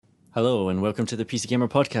Hello and welcome to the PC Gamer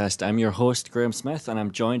Podcast. I'm your host, Graham Smith, and I'm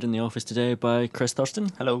joined in the office today by Chris Thurston.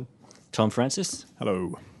 Hello. Tom Francis.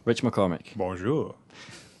 Hello. Rich McCormick. Bonjour.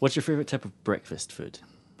 What's your favourite type of breakfast food?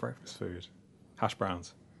 Breakfast food. Hash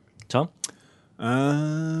browns. Tom?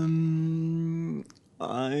 I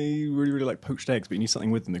really like poached eggs, but you need something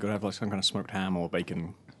with them. They've got to have like some kind of smoked ham or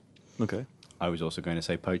bacon. Okay. I was also going to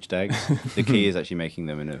say poached eggs. The key is actually making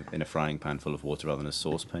them in a frying pan full of water rather than a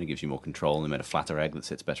saucepan. It gives you more control, and they made a flatter egg that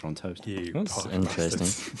sits better on toast. That's interesting.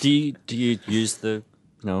 Do you use the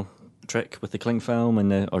trick with the cling film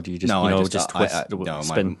or do you just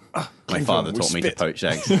spin? My father taught me to poach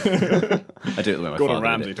eggs. I do it the way my Gordon father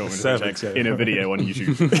Ramsay did it. taught me to poach eggs in a video on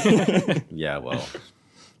YouTube. Yeah, well.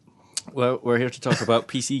 Well, we're here to talk about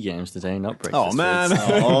PC games today, not breakfast Oh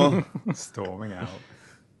man. foods. Storming out.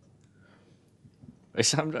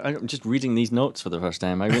 I'm just reading these notes for the first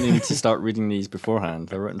time. I really need to start reading these beforehand.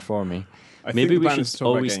 They're written for me. Maybe we should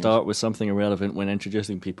always start with something irrelevant when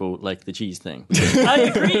introducing people, like the cheese thing. I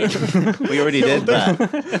agree. We already did that.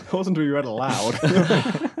 It wasn't to be read aloud.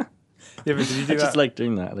 Yeah, but did you do I that? just like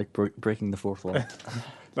doing that. I like breaking the fourth wall.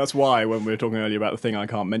 That's why when we were talking earlier about the thing I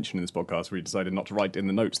can't mention in this podcast, we decided not to write in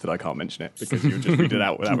the notes that I can't mention it because you would just read it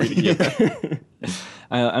out without reading it.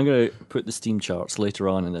 I'm going to put the Steam charts later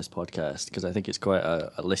on in this podcast because I think it's quite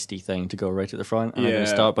a listy thing to go right at the front. And I'm going to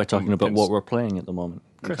start by talking about what we're playing at the moment.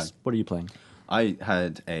 Chris, Okay. what are you playing? I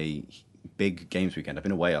had a big games weekend. I've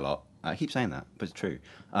been away a lot. I keep saying that, but it's true.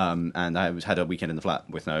 And I had a weekend in the flat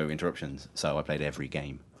with no interruptions, so I played every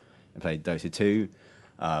game. I played Dota 2,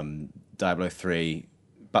 Diablo 3,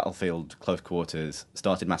 Battlefield Close Quarters,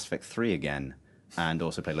 started Mass Effect 3 again, and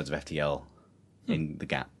also played loads of FTL in the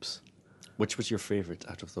gaps. Which was your favourite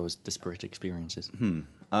out of those disparate experiences?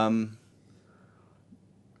 To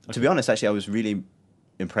be honest, actually, I was really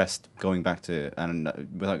impressed going back to, and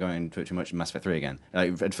without going into it too much, Mass Effect 3 again.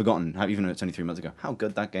 I'd forgotten, even though it's only 3 months ago, how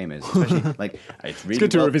good that game is. Especially, it's really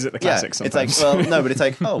good to revisit the classics sometimes. It's like, but it's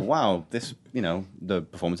like, oh, wow, this, the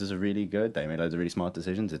performances are really good. They made loads of really smart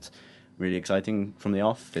decisions. It's really exciting from the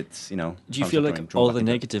off. It's, Do you feel like all the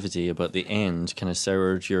negativity about the end kind of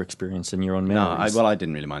soured your experience in your own memories? No, I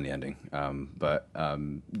didn't really mind the ending.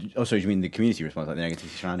 So you mean the community response, like the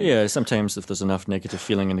negativity surrounding it? Yeah, sometimes if there's enough negative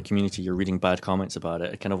feeling in the community, you're reading bad comments about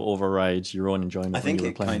it, it kind of overrides your own enjoyment. I think when you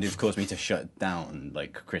were it playing. kind of caused me to shut down,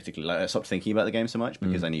 critically. I stopped thinking about the game so much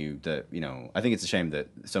because I knew that, I think it's a shame that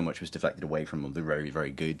so much was deflected away from the very,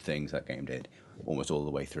 very good things that game did, almost all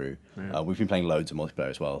the way through. Yeah. We've been playing loads of multiplayer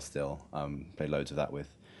as well still. Played loads of that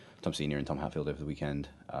with Tom Senior and Tom Hatfield over the weekend.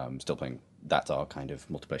 Still playing, that's our kind of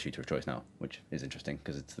multiplayer shooter of choice now, which is interesting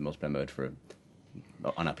because it's the multiplayer mode for an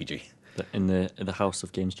RPG. In the house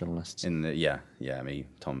of games journalists. Me,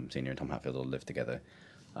 Tom Senior and Tom Hatfield all live together.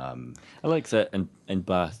 I like that in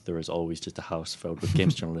Bath there is always just a house filled with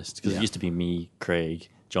games journalists because it used to be me, Craig,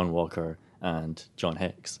 John Walker and John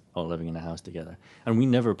Hicks all living in a house together, and we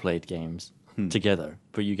never played games together,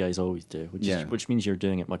 but you guys always do, which means you're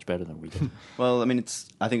doing it much better than we do. Well, I mean,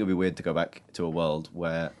 I think it would be weird to go back to a world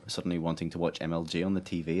where suddenly wanting to watch MLG on the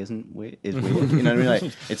TV is weird. You know what I mean? Like,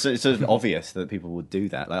 it's sort of obvious that people would do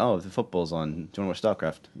that. Like, oh, the football's on. Do you want to watch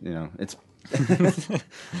StarCraft? It's.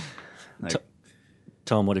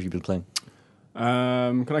 Tom, what have you been playing?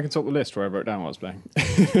 Can I consult the list where I wrote down what I was playing?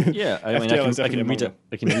 Yeah, I mean, I can read it.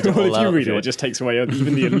 I can read it well, all if you out read it, it just takes away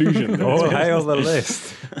even the illusion. Oh, hey, on the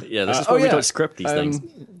list. Yeah, this is why we don't script these things.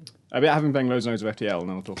 I have been playing loads and loads of FTL, and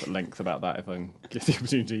I'll talk at length about that if I get the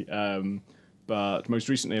opportunity. But most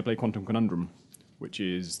recently, I played Quantum Conundrum, which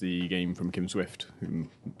is the game from Kim Swift, who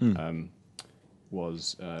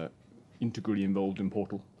was integrally involved in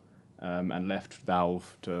Portal and left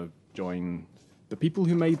Valve to join the people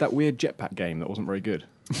who made that weird jetpack game that wasn't very good.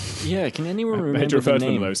 Yeah, can anyone I remember hate to refer the to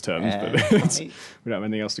name? them in those terms, but we don't have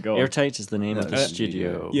anything else to go on. Airtight is the name of the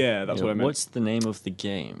studio. Yeah, that's what I meant. What's the name of the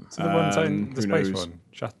game? So the one saying the who space knows? one.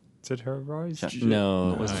 Shattered Horizon?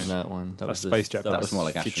 No, it wasn't that one. That was Space Jet. That was more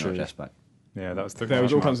like Future- astronaut jetpack. Yeah, that was the There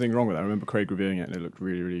was all kinds of things wrong with that. I remember Craig reviewing it, and it looked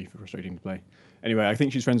really, really frustrating to play. Anyway, I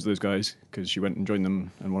think she's friends with those guys because she went and joined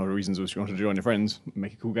them, and one of the reasons was she wanted to join her friends,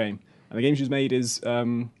 make a cool game. And the game she's made is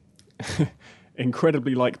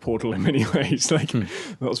incredibly like Portal in many ways. Like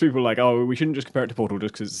lots of people are like, oh, we shouldn't just compare it to Portal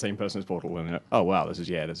just because it's the same person as Portal. And like, oh wow, this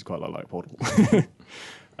is quite a lot like Portal.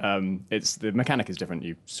 It's the mechanic is different.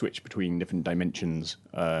 You switch between different dimensions,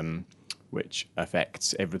 which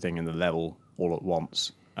affects everything in the level all at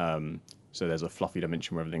once. So there's a fluffy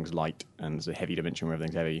dimension where everything's light, and there's a heavy dimension where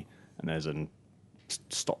everything's heavy, and there's a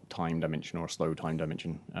stop time dimension or a slow time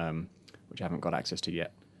dimension, which I haven't got access to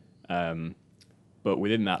yet. But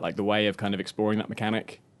within that, like the way of kind of exploring that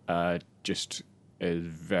mechanic just is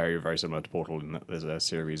very, very similar to Portal in that there's a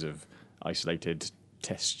series of isolated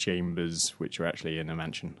test chambers which are actually in a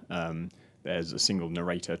mansion. There's a single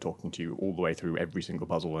narrator talking to you all the way through every single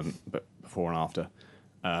puzzle, but before and after.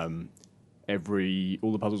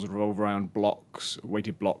 All the puzzles revolve around blocks,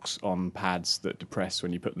 weighted blocks on pads that depress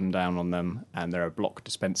when you put them down on them, and there are block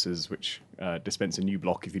dispensers which dispense a new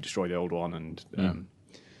block if you destroy the old one, and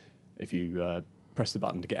if you press the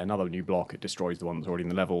button to get another new block, it destroys the one that's already in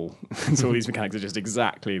the level. So all these mechanics are just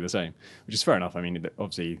exactly the same, which is fair enough. I mean,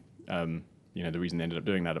 obviously, the reason they ended up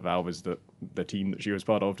doing that at Valve is that the team that she was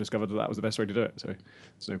part of discovered that was the best way to do it. So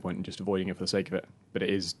there's no point in just avoiding it for the sake of it. But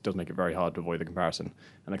it does make it very hard to avoid the comparison.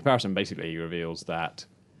 And the comparison basically reveals that,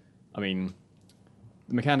 I mean,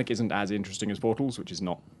 the mechanic isn't as interesting as Portals, which is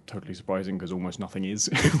not totally surprising because almost nothing is.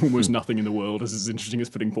 Almost nothing in the world is as interesting as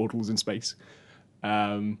putting portals in space.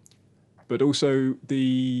 But also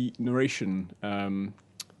the narration,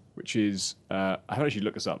 which is, I haven't actually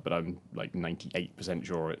looked this up, but I'm like 98%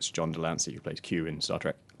 sure it's John Delancey who plays Q in Star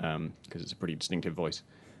Trek, because it's a pretty distinctive voice.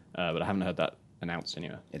 But I haven't heard that announced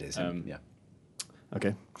anywhere. It is, yeah.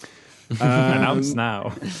 Okay. Announce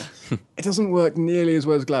now. It doesn't work nearly as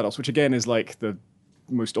well as GLaDOS, which again is like the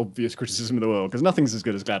most obvious criticism of the world, because nothing's as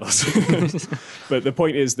good as GLaDOS. But the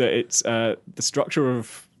point is that it's the structure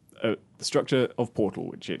of Portal,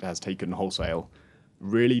 which it has taken wholesale,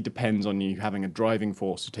 really depends on you having a driving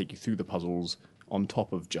force to take you through the puzzles on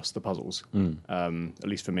top of just the puzzles. At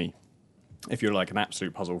least for me. If you're like an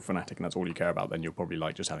absolute puzzle fanatic and that's all you care about, then you'll probably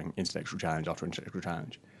like just having intellectual challenge after intellectual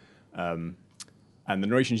challenge. And the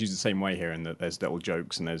narration's used the same way here in that there's little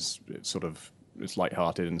jokes and it's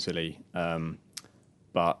lighthearted and silly,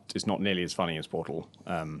 but it's not nearly as funny as Portal.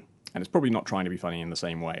 And it's probably not trying to be funny in the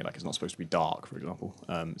same way. Like, it's not supposed to be dark, for example.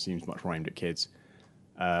 It seems much more aimed at kids.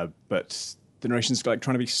 But the narration's like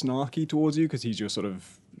trying to be snarky towards you because he's your sort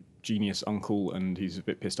of genius uncle and he's a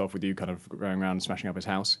bit pissed off with you, kind of going around and smashing up his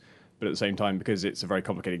house. But at the same time, because it's a very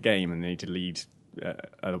complicated game and they need to lead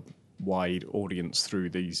a wide audience through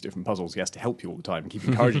these different puzzles, he has to help you all the time and keep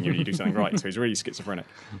encouraging you when you do something right. So he's really schizophrenic.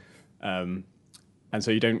 And so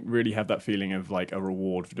you don't really have that feeling of like a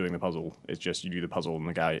reward for doing the puzzle. It's just you do the puzzle and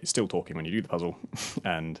the guy is still talking when you do the puzzle.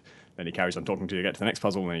 And then he carries on talking to you, get to the next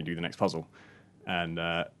puzzle, and then you do the next puzzle. And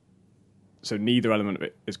so neither element of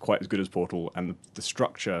it is quite as good as Portal, and the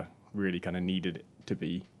structure really kind of needed it to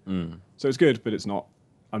be. So it's good, but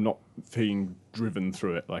I'm not being driven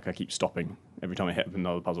through it. Like, I keep stopping. Every time I hit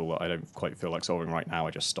another puzzle that I don't quite feel like solving right now,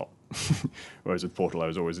 I just stop. Whereas with Portal, I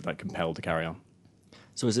was always like compelled to carry on.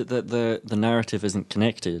 So is it that the narrative isn't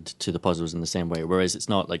connected to the puzzles in the same way, whereas it's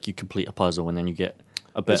not like you complete a puzzle and then you get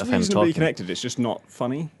a bit of him reasonably talking? Connected, it's just not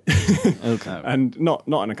funny. Okay. And not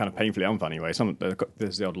in a kind of painfully unfunny way.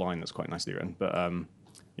 There's the odd line that's quite nicely written, but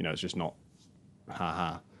it's just not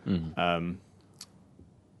ha-ha.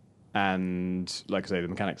 And like I say, the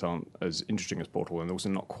mechanics aren't as interesting as Portal, and also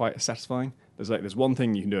not quite as satisfying. There's one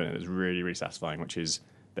thing you can do in it that's really, really satisfying, which is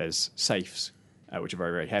there's safes, which are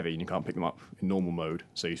very, very heavy, and you can't pick them up in normal mode.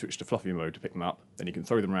 So you switch to fluffy mode to pick them up. Then you can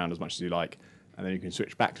throw them around as much as you like, and then you can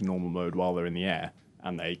switch back to normal mode while they're in the air,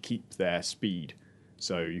 and they keep their speed.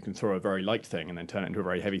 So you can throw a very light thing and then turn it into a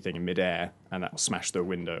very heavy thing in midair, and that will smash the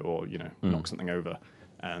window or knock something over.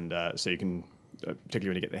 And so you can, particularly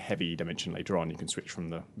when you get the heavy dimension later on, you can switch from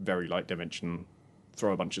the very light dimension,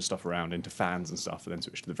 throw a bunch of stuff around into fans and stuff, and then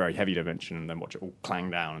switch to the very heavy dimension and then watch it all clang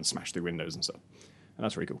down and smash through windows and stuff. And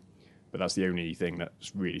that's really cool. But that's the only thing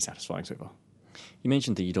that's really satisfying so far. You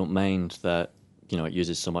mentioned that you don't mind that it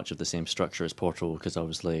uses so much of the same structure as Portal, because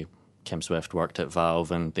obviously Kim Swift worked at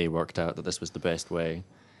Valve and they worked out that this was the best way.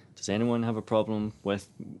 Does anyone have a problem with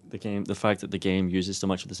the fact that the game uses so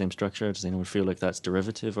much of the same structure? Does anyone feel like that's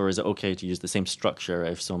derivative, or is it okay to use the same structure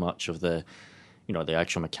if so much of the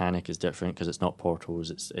actual mechanic is different, because it's not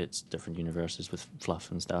Portals, it's different universes with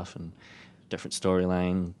fluff and stuff and different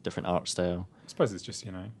storyline, different art style? I suppose it's just,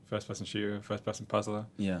 first-person shooter, first-person puzzler.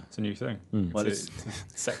 Yeah. It's a new thing. Well, It's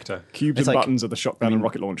sector. Cubes It's and like- buttons are the shotgun and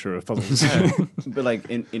rocket launcher of puzzles. But like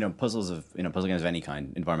in puzzle games of any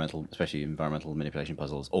kind, especially environmental manipulation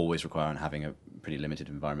puzzles, always require having a pretty limited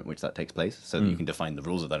environment which that takes place, so that you can define the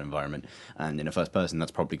rules of that environment. And in a first person,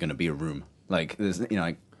 that's probably going to be a room. Like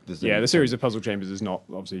The series of puzzle chambers is not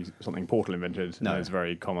obviously something Portal invented. No. It's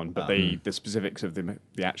very common, but the specifics of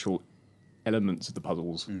the actual elements of the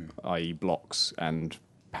puzzles, i.e. blocks and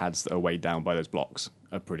pads that are weighed down by those blocks,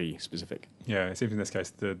 are pretty specific. Yeah, it seems in this case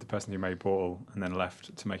the person who made Portal and then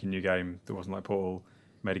left to make a new game that wasn't like Portal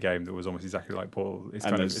made a game that was almost exactly like Portal.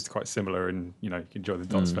 It's quite similar, and you can join the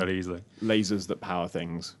dots fairly easily. Lasers that power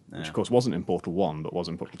things, which of course wasn't in Portal 1, but was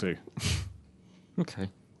in Portal 2. Okay.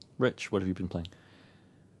 Rich, what have you been playing?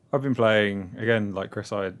 I've been playing, again, like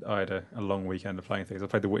Chris, I had a long weekend of playing things. I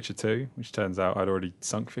played The Witcher 2, which turns out I'd already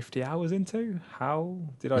sunk 50 hours into. How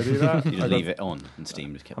did I do that? You just leave it on and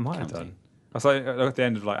Steam just kept I might counting. have done. I was like, at the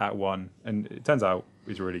end of like Act 1, and it turns out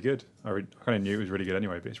it's really good. I kind of knew it was really good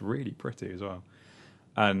anyway, but it's really pretty as well.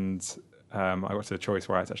 And I got to a choice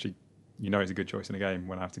where it's actually, it's a good choice in a game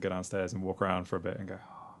when I have to go downstairs and walk around for a bit and go,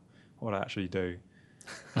 what would I actually do?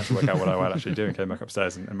 I had to work out what I would actually do and came back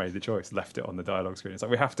upstairs and made the choice, left it on the dialogue screen. It's like,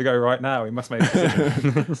 we have to go right now. We must make a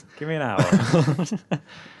decision. Give me an hour.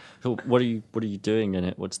 So what are you doing in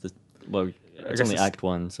it? It's only Act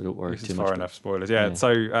 1, so don't worry too much. Far enough spoilers. Yeah.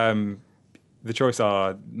 So the choice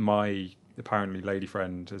are my apparently lady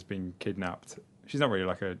friend has been kidnapped. She's not really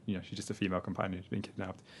like she's just a female companion who's been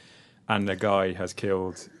kidnapped. And a guy has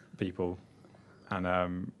killed people. And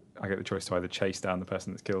I get the choice to either chase down the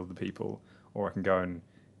person that's killed the people, or I can go and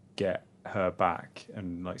get her back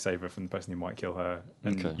and like save her from the person who might kill her.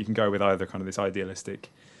 And you can go with either kind of this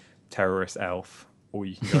idealistic terrorist elf, or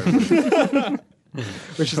you can go with,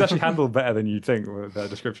 which is actually handled better than you'd think with that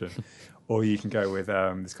description, or you can go with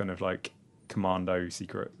this kind of like commando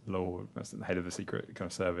secret law, that's the head of the secret kind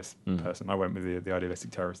of service person. I went with the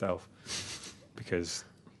idealistic terrorist elf because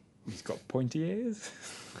he's got pointy ears.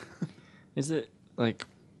 Is it like,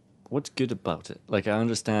 what's good about it? Like, I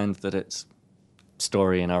understand that it's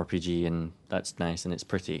story and RPG and that's nice and it's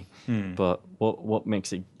pretty, but what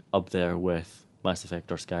makes it up there with Mass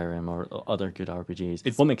Effect or Skyrim or other good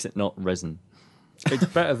RPGs? What makes it not Risen? It's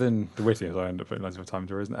better than The Witty, as I end up putting loads of time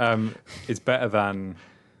to Risen. It's better than,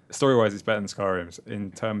 story-wise, it's better than Skyrim's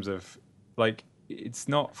in terms of, like, it's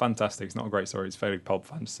not fantastic, it's not a great story, it's fairly pulp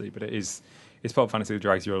fantasy, but it's pulp fantasy that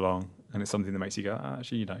drags you along, and it's something that makes you go,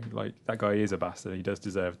 actually, like, that guy is a bastard, he does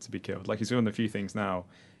deserve to be killed. Like, it's one of the few things now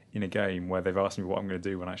in a game where they've asked me what I'm going to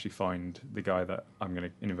do when I actually find the guy that I'm going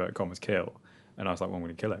to, in inverted commas, kill. And I was like, well, I'm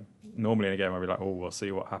going to kill him. Normally in a game, I'd be like, oh, we'll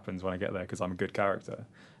see what happens when I get there because I'm a good character.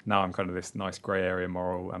 Now I'm kind of this nice grey area,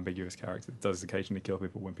 moral, ambiguous character that does occasionally kill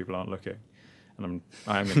people when people aren't looking. And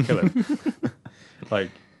I am going to kill him.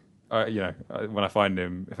 Like, when I find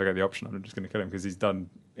him, if I get the option, I'm just going to kill him because he's done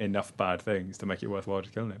enough bad things to make it worthwhile to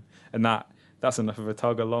kill him. And that's enough of a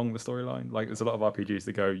tug along the storyline. Like, there's a lot of RPGs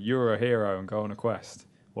that go, you're a hero and go on a quest.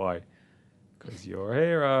 Why? Because you're a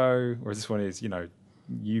hero. Whereas this one is,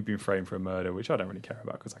 you've been framed for a murder, which I don't really care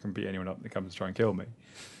about because I can beat anyone up that comes to try and kill me.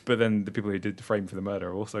 But then the people who did the frame for the murder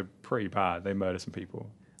are also pretty bad. They murder some people.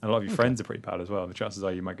 And a lot of your friends are pretty bad as well. The chances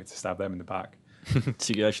are you might get to stab them in the back.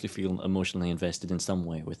 So you actually feel emotionally invested in some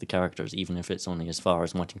way with the characters, even if it's only as far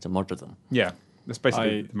as wanting to murder them. Yeah, that's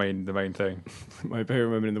basically the main thing. My favourite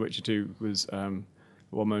moment in The Witcher 2 was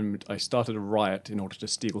one moment I started a riot in order to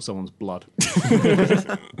steal someone's blood.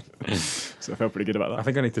 So I felt pretty good about that. I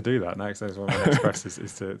think I need to do that next. That's one of my next quests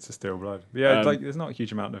is to steal blood. But yeah, there's not a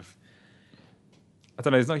huge amount of, I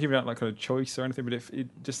don't know, there's not a huge amount of like kind of choice or anything, but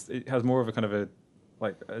it has more of a kind of a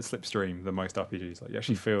slipstream than most RPGs. Like, you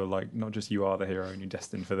actually feel like not just you are the hero and you're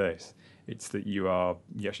destined for this, it's that you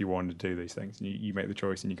actually want to do these things and you make the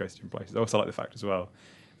choice and you go to different places. I also like the fact as well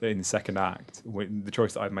that in the second act, the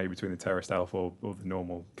choice that I've made between the terrorist elf or the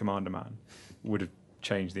normal commander man would have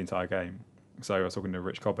changed the entire game. So I was talking to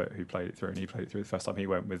Rich Cobbett, who played it through, and he played it through the first time. He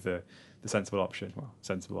went with the sensible option,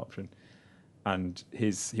 and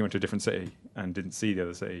he went to a different city and didn't see the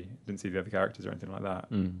other city, didn't see the other characters or anything like that,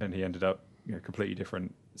 and he ended up completely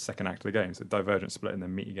different second act of the game. So Divergent split and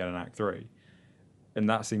then meet again in Act 3, and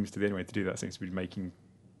that seems to be the only way to do that. Seems to be making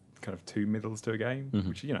kind of two middles to a game,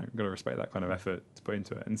 which you've got to respect that kind of effort to put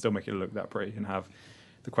into it and still make it look that pretty and have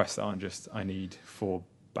the quests that aren't just I need 4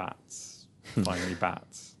 bats, finally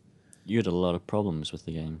bats. You had a lot of problems with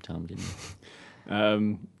the game, Tom, didn't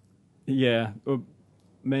you? Yeah,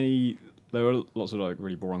 there were lots of like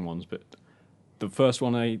really boring ones, but the first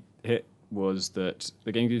one I hit was that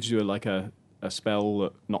the game gives you a spell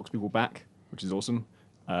that knocks people back, which is awesome.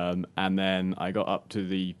 And then I got up to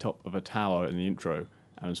the top of a tower in the intro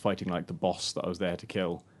and I was fighting like the boss that I was there to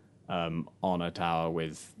kill on a tower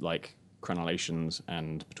with like crenellations,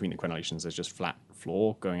 and between the crenellations there's just flat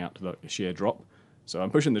floor going out to the sheer drop. So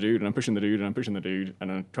I'm pushing the dude, and I'm pushing the dude, and I'm pushing the dude,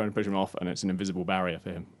 and I'm trying to push him off, and it's an invisible barrier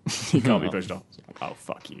for him. He can't be pushed off. So I'm like, oh,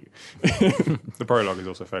 fuck you. The prologue is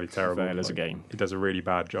also fairly terrible. Fair as a game. It does a really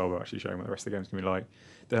bad job of actually showing what the rest of the game's going to be like.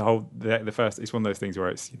 The first, it's one of those things where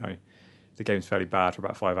it's, the game's fairly bad for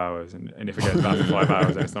about 5 hours, and if it gets bad for 5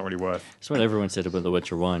 hours, then it's not really worth. That's what everyone said about The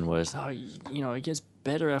Witcher 1 was, it gets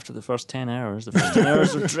better after the first 10 hours. The first 10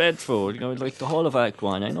 hours are dreadful. Like the whole of Act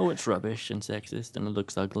 1, I know it's rubbish and sexist and it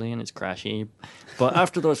looks ugly and it's crashy, but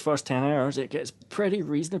after those first 10 hours, it gets pretty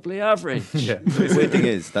reasonably average. Yeah. The weird thing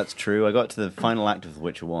is, that's true. I got to the final act of The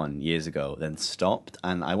Witcher 1 years ago, then stopped,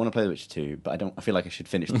 and I want to play The Witcher 2, but I feel like I should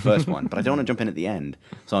finish the first one, but I don't want to jump in at the end,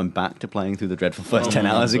 so I'm back to playing through the dreadful first 10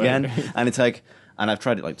 hours again, and it's like... And I've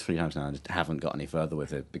tried it like 3 times now and just haven't got any further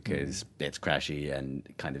with it because it's crashy and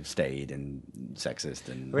kind of staid and sexist.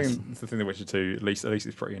 And I think the thing that Witcher 2, at least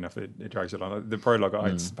it's pretty enough. It drags it on. The prologue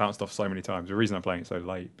I bounced off so many times. The reason I'm playing it so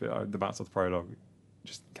late, but the bounce off the prologue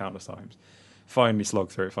just countless times. Finally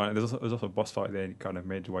slogged through it. There's also a boss fight there kind of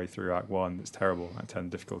midway through Act 1 that's terrible. I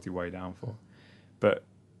turned difficulty way down for. But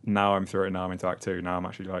now I'm through it. Now I'm into Act 2. Now I'm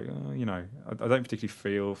actually like, I don't particularly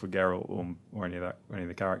feel for Geralt or any of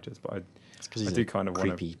the characters, but I do kind of want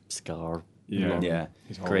to... creepy scar. yeah.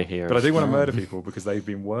 Grey hair. But I do want to murder people because they've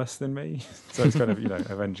been worse than me. So it's kind of,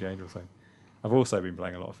 Avenging Angel thing. I've also been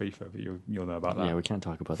playing a lot of FIFA, but you'll know about that. Yeah, we can't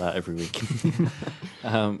talk about that every week.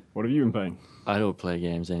 What have you been playing? I don't play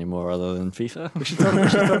games anymore other than FIFA. We should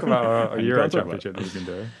talk about a Euro can't talk about Championship that you've been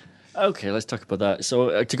doing. Okay, let's talk about that.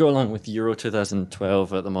 So to go along with Euro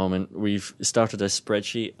 2012 at the moment, we've started a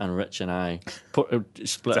spreadsheet, and Rich and I split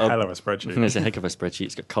It's a up. hell of a spreadsheet. It's a heck of a spreadsheet.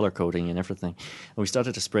 It's got colour coding and everything. And we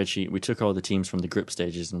started a spreadsheet. We took all the teams from the group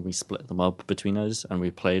stages and we split them up between us, and we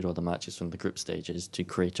played all the matches from the group stages to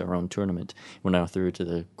create our own tournament. We're now through to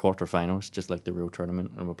the quarterfinals, just like the real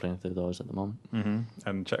tournament, and we're playing through those at the moment. Mm-hmm.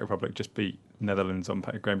 And Czech Republic just beat Netherlands on...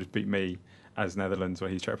 Graham just beat me as Netherlands, where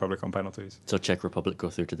he's Czech Republic on penalties. So Czech Republic go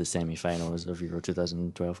through to the semi-finals of Euro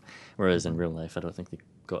 2012, whereas in real life, I don't think they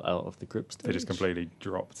got out of the group stage. They just completely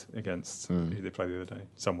dropped against who they played the other day.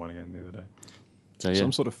 Someone again the other day. So, yeah.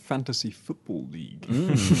 Some sort of fantasy football league.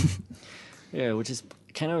 Yeah, which is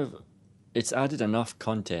kind of... It's added enough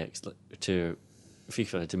context to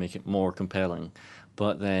FIFA to make it more compelling,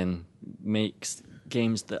 but then makes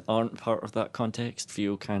games that aren't part of that context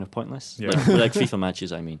feel kind of pointless. Yeah. Like FIFA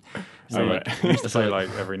matches, I mean. Oh, right. We used to play like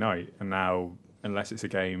every night, and now, unless it's a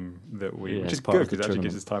game that Yeah, which it's is part good of the because it actually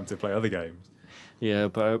gives tournament. us time to play other games. Yeah,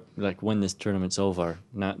 but like when this tournament's over,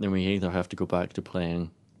 then we either have to go back to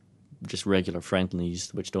playing just regular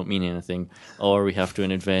friendlies, which don't mean anything, or we have to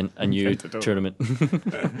invent a new Invent a tournament.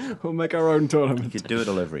 We'll make our own You tournament. could do it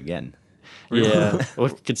all over again. Yeah,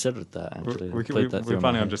 we've considered that actually. We're Played that through planning in my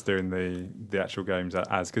on head. just doing the actual games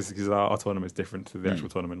because our tournament's different to the actual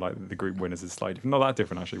tournament. Like the group winners is slightly different. Not that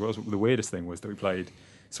different actually. What was the weirdest thing was that we played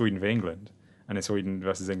Sweden v England, and in Sweden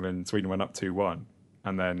versus England, Sweden went up 2-1,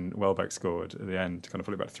 and then Welbeck scored at the end to kind of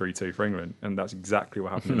put it back 3-2 for England, and that's exactly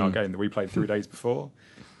what happened in our game that we played 3 days before,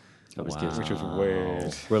 That was Wow. good. which was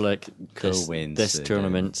weird. We're like this Coincidence.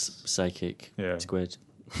 tournament's psychic Yeah. squid.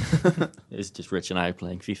 It's just Rich and I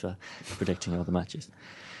playing FIFA, predicting all the matches.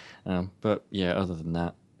 But yeah, other than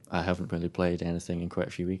that, I haven't really played anything in quite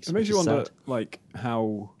a few weeks. It makes which you is wonder, sad. like,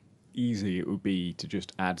 how easy it would be to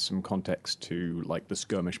just add some context to, like, the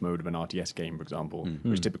skirmish mode of an RTS game, for example,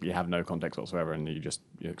 which typically have no context whatsoever, and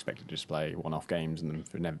you're expected to just play one-off games and then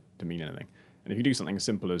for never to mean anything. And if you do something as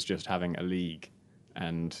simple as just having a league,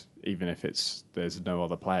 and even if there's no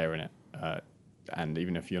other player in it, and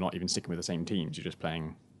even if you're not even sticking with the same teams, you're just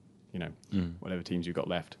playing, whatever teams you've got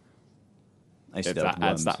left. I used to If do that that with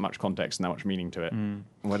adds Worms. that much context and that much meaning to it,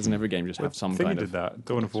 why doesn't every game just have some Thingy kind did of... that.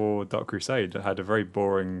 Dawn of War Dark Crusade had a very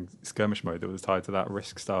boring skirmish mode that was tied to that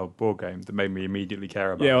Risk style board game that made me immediately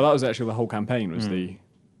care about. Yeah, well, that was actually the whole campaign, was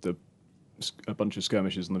a bunch of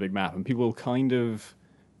skirmishes on the big map, and people kind of...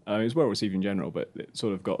 it was well received in general, but it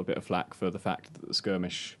sort of got a bit of flack for the fact that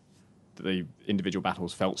the individual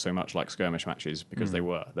battles felt so much like skirmish matches, because they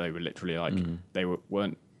were literally like,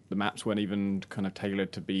 the maps weren't even kind of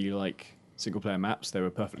tailored to be like single-player maps. They were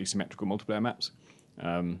perfectly symmetrical multiplayer maps.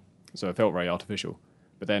 So it felt very artificial.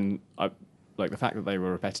 But then, the fact that they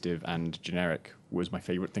were repetitive and generic was my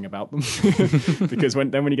favourite thing about them. Because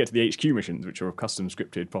when you get to the HQ missions, which are custom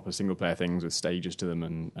scripted, proper single-player things with stages to them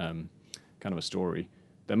and kind of a story,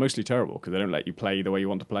 they're mostly terrible because they don't let you play the way you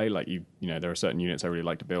want to play. Like, there are certain units I really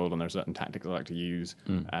like to build, and there are certain tactics I like to use,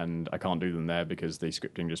 and I can't do them there because the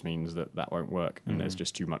scripting just means that won't work, and there's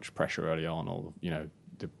just too much pressure early on, or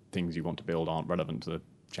the things you want to build aren't relevant to the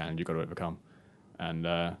challenge you've got to overcome. And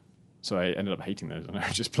so I ended up hating those, and I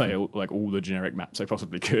just play all the generic maps I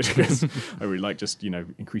possibly could, because I really like just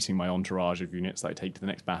increasing my entourage of units that I take to the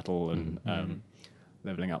next battle, and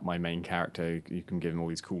leveling up my main character. You can give him all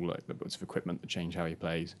these cool bits of equipment that change how he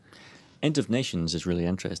plays. End of Nations is really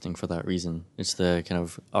interesting for that reason. It's the kind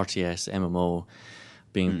of RTS MMO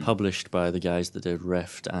being published by the guys that did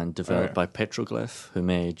Rift and developed by Petroglyph, who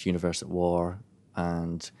made Universe at War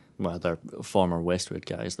and well, they're former Westwood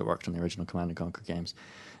guys that worked on the original Command and Conquer games.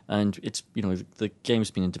 And it's, the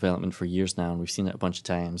game's been in development for years now, and we've seen it a bunch of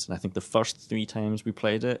times. And I think the first 3 times we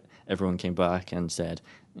played it, everyone came back and said,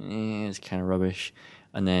 it's kind of rubbish.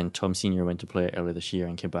 And then Tom Senior went to play it earlier this year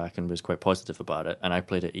and came back and was quite positive about it. And I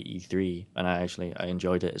played it at E3, and I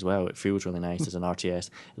enjoyed it as well. It feels really nice as an RTS.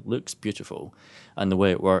 It looks beautiful. And the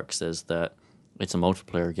way it works is that it's a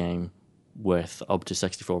multiplayer game with up to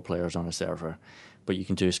 64 players on a server. But you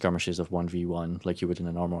can do skirmishes of 1v1 like you would in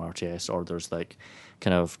a normal RTS, or there's like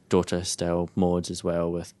kind of Dota-style modes as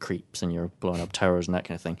well with creeps and you're blowing up towers and that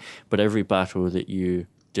kind of thing. But every battle that you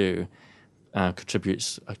do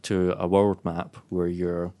contributes to a world map where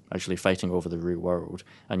you're actually fighting over the real world,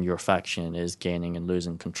 and your faction is gaining and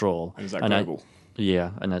losing control. And is that global?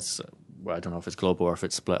 And it's, well, I don't know if it's global or if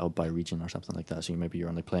it's split up by region or something like that. So maybe you're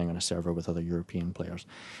only playing on a server with other European players.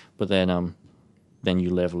 But then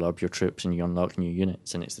you level up your troops and you unlock new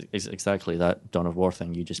units, and it's exactly that Dawn of War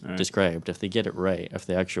thing you just described. If they get it right, if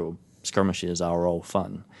the actual skirmishes are all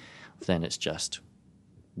fun, then it's just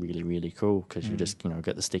really, really cool, because you just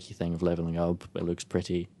get the sticky thing of leveling up. It looks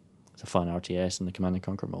pretty. It's a fun RTS in the Command and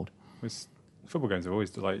Conquer mode. Football games have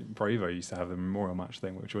always, like Pro Evo used to have the memorial match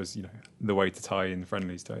thing, which was the way to tie in the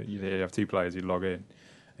friendlies. You have 2 players who log in,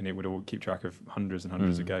 and it would all keep track of hundreds and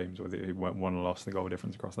hundreds of games, whether it won or lost, the goal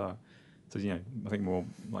difference across that. So I think more,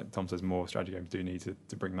 like Tom says, more strategy games do need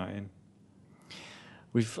to bring that in.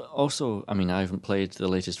 We've also, I haven't played the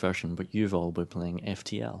latest version, but you've all been playing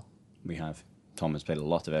FTL. We have. Tom has played a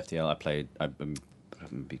lot of FTL. I've been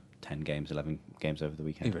maybe 10 games, 11 games over the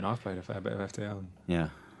weekend. Even I've played a fair bit of FTL. Yeah.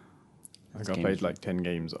 I think I played like 10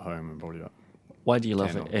 games at home and probably about. Why do you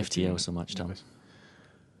love it, FTL so much, Tom?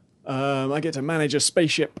 I get to manage a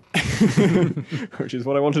spaceship, which is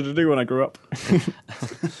what I wanted to do when I grew up.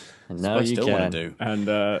 And now you still can. want to do.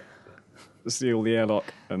 And steal the airlock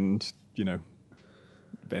and,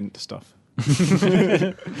 vent stuff.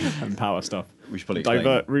 And power stuff. We should probably explain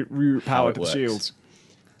divert route how power it to the works. shields.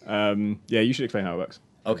 You should explain how it works.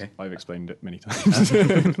 Okay. I've explained it many times.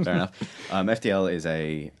 Fair enough. FTL is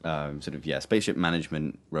a spaceship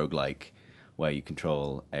management roguelike where you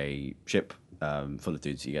control a ship full of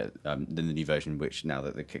dudes. You get the new version, which now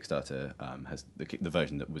that the Kickstarter has the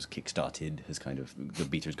version that was kickstarted has kind of, the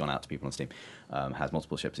beta has gone out to people on Steam, has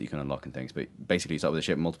multiple ships that you can unlock and things. But basically, you start with a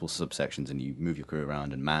ship, multiple subsections, and you move your crew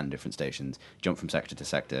around and man different stations, jump from sector to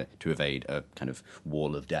sector to evade a kind of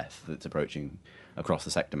wall of death that's approaching across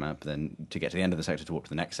the sector map. Then to get to the end of the sector, to walk to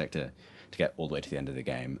the next sector, to get all the way to the end of the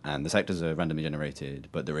game. And the sectors are randomly generated,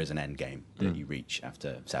 but there is an end game that you reach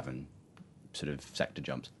after 7 sort of sector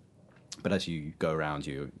jumps. But as you go around,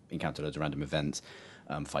 you encounter loads of random events,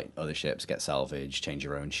 fight other ships, get salvage, change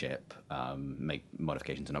your own ship, make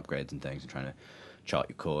modifications and upgrades and things, and trying to chart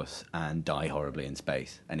your course, and die horribly in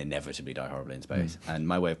space, and inevitably die horribly in space. And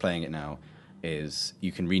my way of playing it now is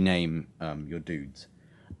you can rename your dudes,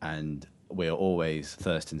 and we're always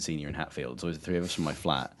Thurston, Senior, and Hatfield. So there's the 3 of us from my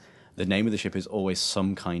flat. The name of the ship is always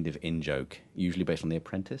some kind of in-joke, usually based on The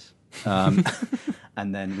Apprentice.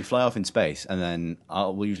 And then we fly off in space, and then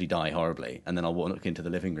we'll usually die horribly, and then I'll walk into the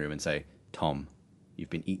living room and say, Tom, you've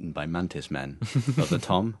been eaten by mantis men. Other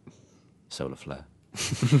Tom, solar flare.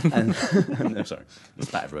 and I'm sorry,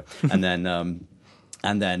 spat everywhere.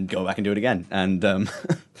 And then go back and do it again. And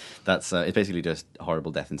that's it's basically just a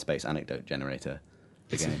horrible death in space anecdote generator.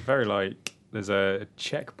 It's very like, there's a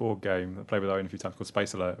checkboard game that I played with Owen a few times called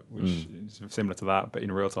Space Alert, which is similar to that, but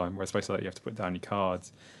in real time, where Space Alert you have to put down your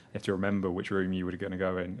cards, you have to remember which room you were going to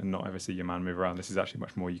go in and not ever see your man move around. This is actually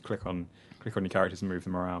much more, you click on your characters and move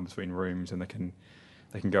them around between rooms, and they can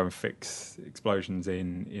go and fix explosions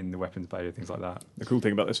in the weapons bay and things like that. The cool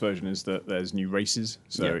thing about this version is that there's new races.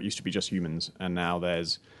 So it used to be just humans, and now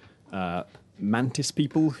there's mantis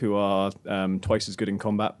people who are twice as good in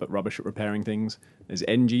combat but rubbish at repairing things. There's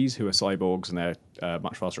NGs who are cyborgs, and they're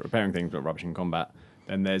much faster at repairing things but rubbish in combat.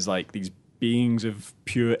 Then there's like these beings of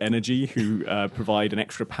pure energy who provide an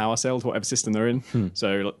extra power cell to whatever system they're in.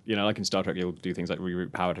 So, like in Star Trek, you'll do things like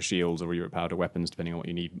reroute power to shields or reroute power to weapons, depending on what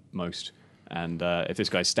you need most. And if this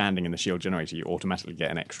guy's standing in the shield generator, you automatically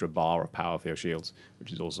get an extra bar of power for your shields,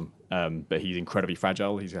 which is awesome. But he's incredibly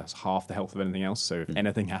fragile. He has half the health of anything else. So if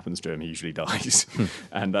anything happens to him, he usually dies.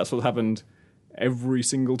 And that's what happened every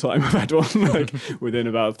single time I've had one. Like within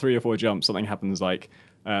about 3 or 4 jumps, something happens. Like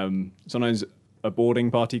sometimes a boarding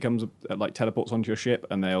party comes, like teleports onto your ship,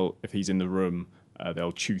 and if he's in the room,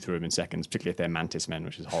 they'll chew through him in seconds, particularly if they're mantis men,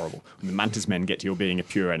 which is horrible. When the mantis men get to your being of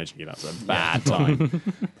pure energy, that's a bad time.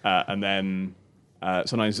 And then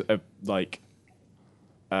sometimes,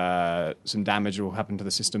 some damage will happen to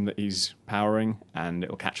the system that he's powering, and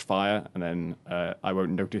it'll catch fire, and then I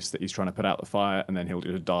won't notice that he's trying to put out the fire, and then he'll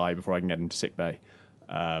just die before I can get him to sickbay.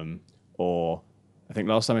 Or I think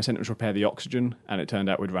last time I sent him to repair the oxygen, and it turned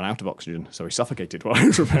out we'd run out of oxygen, so he suffocated while I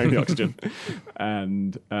was repairing the oxygen.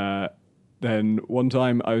 And then one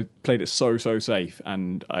time I played it so safe,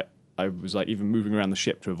 and I was like even moving around the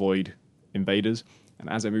ship to avoid invaders. And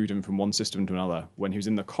as I moved him from one system to another, when he was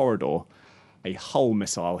in the corridor, a hull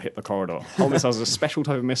missile hit the corridor. Hull missile is a special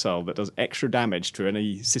type of missile that does extra damage to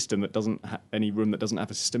any system that doesn't any room that doesn't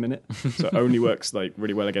have a system in it. So it only works like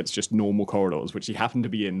really well against just normal corridors, which he happened to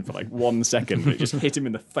be in for like 1 second. But it just hit him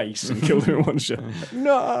in the face and killed him in one shot.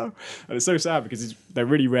 No, and it's so sad because they're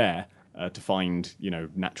really rare to find,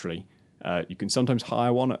 naturally. You can sometimes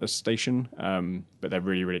hire one at a station, but they're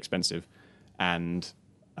really expensive, and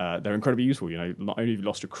they're incredibly useful. Not only have you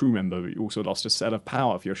lost a crew member, but you also lost a set of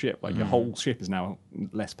power for your ship. Like your whole ship is now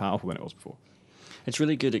less powerful than it was before. It's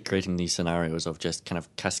really good at creating these scenarios of just kind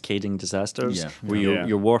of cascading disasters, Yeah. where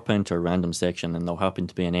you warp into a random section and there'll happen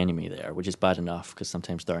to be an enemy there, which is bad enough because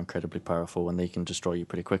sometimes they're incredibly powerful and they can destroy you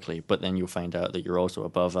pretty quickly. But then you'll find out that you're also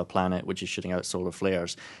above a planet which is shooting out solar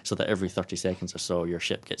flares, so that every 30 seconds or so your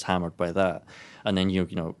ship gets hammered by that, and then you'll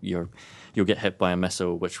get hit by a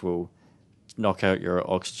missile which will knock out your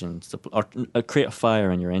oxygen or create a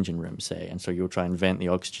fire in your engine room, say, and so you'll try and vent the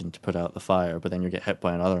oxygen to put out the fire, but then you'll get hit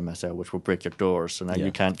by another missile which will break your doors, so now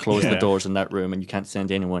you can't close the doors in that room and you can't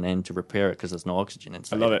send anyone in to repair it because there's no oxygen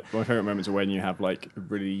inside. I love it. My favourite moments are when you have like a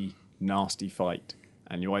really nasty fight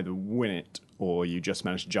and you either win it or you just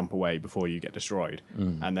manage to jump away before you get destroyed.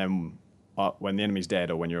 And then when the enemy's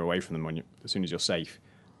dead or when you're away from them, as soon as you're safe,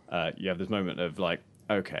 you have this moment of like,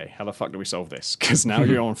 okay, how the fuck do we solve this? Because now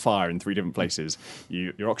you're on fire in 3 different places.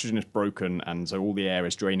 Your oxygen is broken, and so all the air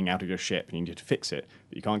is draining out of your ship, and you need to fix it.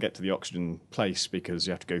 But you can't get to the oxygen place because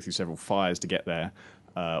you have to go through several fires to get there,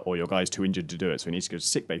 or your guy's too injured to do it, so he needs to go to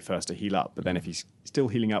sickbay first to heal up. But then if he's still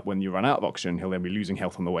healing up when you run out of oxygen, he'll then be losing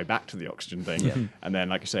health on the way back to the oxygen thing. Yeah. And then,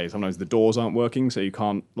 like you say, sometimes the doors aren't working, so you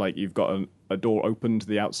can't, like, you've got a door open to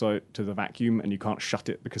the outside, to the vacuum, and you can't shut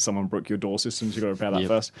it because someone broke your door system, so you've got to repair that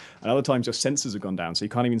first. And other times your sensors have gone down, so you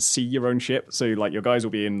can't even see your own ship. So, like, your guys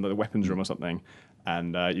will be in the weapons room or something,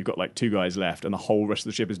 and you've got like 2 guys left, and the whole rest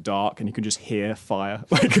of the ship is dark, and you can just hear fire.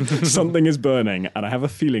 Like something is burning, and I have a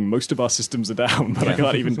feeling most of our systems are down, but I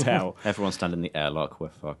can't even tell. Everyone stand in the airlock. We're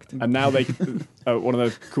fucked. And now they, one of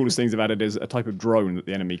the coolest things they've added is a type of drone that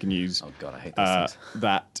the enemy can use. Oh god, I hate those things.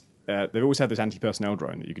 That they've always had this anti-personnel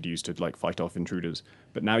drone that you could use to like fight off intruders,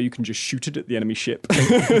 but now you can just shoot it at the enemy ship.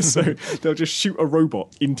 So they'll just shoot a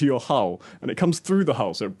robot into your hull, and it comes through the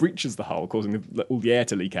hull, so it breaches the hull, causing all the air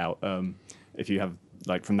to leak out. If you have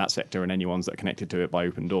like from that sector and any ones that are connected to it by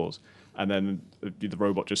open doors, and then the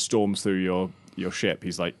robot just storms through your ship.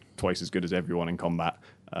 He's like twice as good as everyone in combat.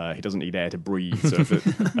 He doesn't need air to breathe, so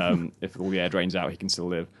if all the air drains out, he can still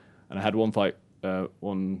live. And I had one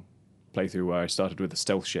playthrough where I started with a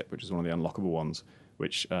stealth ship, which is one of the unlockable ones,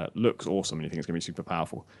 which looks awesome and you think it's going to be super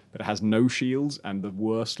powerful, but it has no shields and the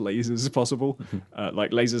worst lasers possible.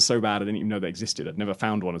 Like lasers so bad I didn't even know they existed. I'd never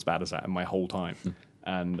found one as bad as that in my whole time.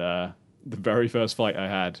 And the very first fight I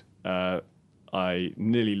had, I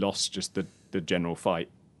nearly lost just the general fight,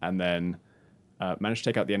 and then managed to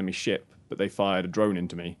take out the enemy ship, but they fired a drone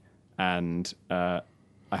into me, and I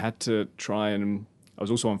had to try and... I was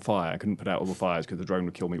also on fire. I couldn't put out all the fires because the drone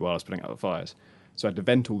would kill me while I was putting out the fires. So I had to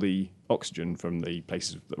vent all the oxygen from the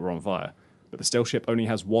places that were on fire. But the stealth ship only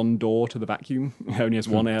has 1 door to the vacuum. It only has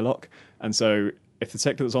 1 airlock. And so if the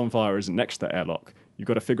sector that's on fire isn't next to the airlock, you've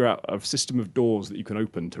got to figure out a system of doors that you can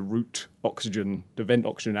open to route oxygen, to vent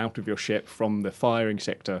oxygen out of your ship from the firing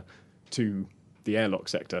sector to the airlock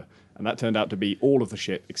sector. And that turned out to be all of the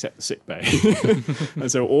ship except the sick bay. And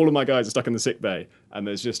so all of my guys are stuck in the sick bay, and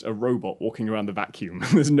there's just a robot walking around the vacuum.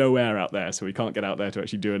 There's no air out there, so we can't get out there to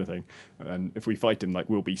actually do anything. And if we fight him, like,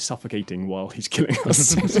 we'll be suffocating while he's killing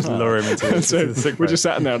us. Just lure him into the sick we're bay. just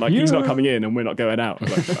sat there like, he's not coming in and we're not going out.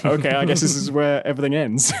 Like, okay, I guess this is where everything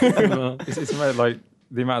ends. It's amazing, like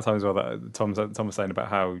the amount of times as well that Tom was saying about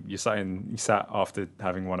how you sat after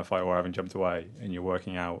having won a fight or having jumped away, and you're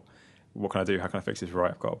working out, what can I do? How can I fix this?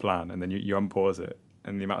 Right, I've got a plan. And then you unpause it.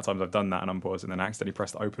 And the amount of times I've done that and unpause it and then accidentally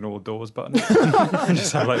press the open all doors button. And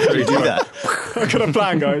just have like You do that. I've got a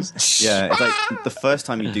plan, guys. Yeah, it's like the first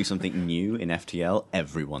time you do something new in FTL,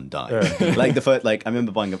 everyone dies. Like I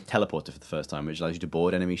remember buying a teleporter for the first time, which allows you to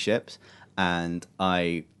board enemy ships, and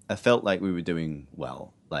I felt like we were doing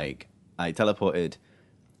well. Like I teleported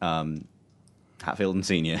Hatfield and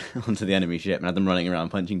Senior onto the enemy ship and had them running around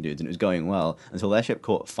punching dudes, and it was going well until their ship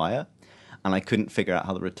caught fire. and I couldn't figure out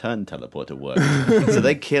how the return teleporter worked. So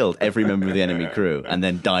they killed every member of the enemy crew and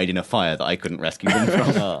then died in a fire that I couldn't rescue them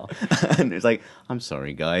from. And it was like, I'm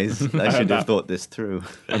sorry, guys. I should have thought this through.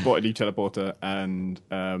 I bought a new teleporter, and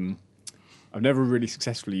I've never really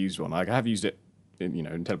successfully used one. Like, I have used it,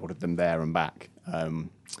 and teleported them there and back.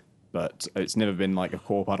 But it's never been like a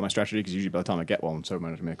core part of my strategy, because usually by the time I get one, so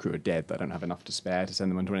many of my crew are dead that I don't have enough to spare to send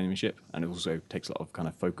them onto an enemy ship. And it also takes a lot of kind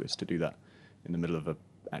of focus to do that in the middle of an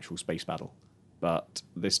actual space battle. But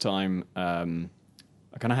this time, I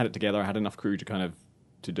kind of had it together. I had enough crew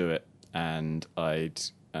to do it, and I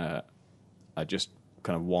just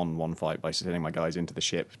kind of won one fight by sending my guys into the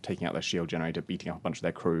ship, taking out their shield generator, beating up a bunch of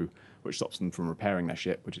their crew, which stops them from repairing their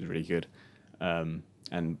ship, which is really good, and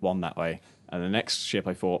won that way. And the next ship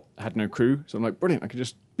I fought had no crew, so I'm like, brilliant! I could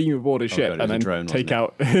just beam aboard his ship God, and then drone, take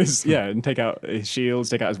out his shields,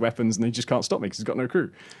 take out his weapons, and he just can't stop me because he's got no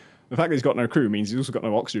crew. The fact that he's got no crew means he's also got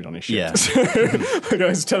no oxygen on his ship. Yeah. So the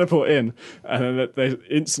guys teleport in, and then they're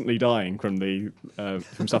instantly dying from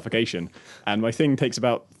from suffocation. And my thing takes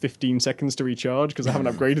about 15 seconds to recharge because I haven't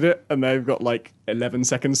upgraded it, and they've got like 11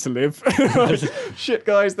 seconds to live. Like, shit,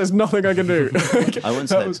 guys, there's nothing I can do. I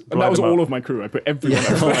once that was all of my crew. I put everyone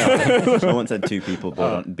else. I once had 2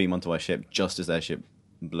 people beam onto our ship just as their ship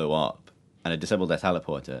blew up, and I disabled their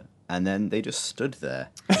teleporter, and then they just stood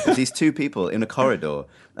there. There's these 2 people in a corridor,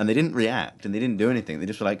 and they didn't react, and they didn't do anything. They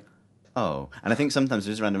just were like, oh. And I think sometimes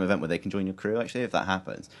there's a random event where they can join your crew, actually, if that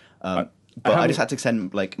happens. But I just had to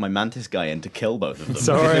send like my Mantis guy in to kill both of them.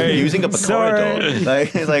 Sorry. Using up a Sorry. corridor.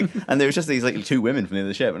 It's like, and there was just these like 2 women from the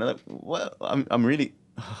other ship, and I'm like, what? I'm really...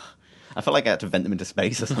 I felt like I had to vent them into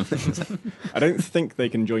space or something. I don't think they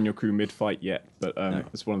can join your crew mid-fight yet, but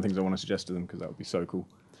it's one of the things I want to suggest to them, because that would be so cool.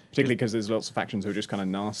 Particularly because there's lots of factions who are just kind of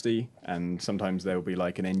nasty, and sometimes there will be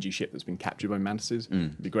like an NG ship that's been captured by mantises.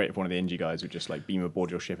 It'd be great if one of the NG guys would just like beam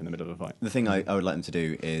aboard your ship in the middle of a fight. The thing I would like them to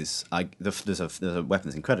do is there's a weapon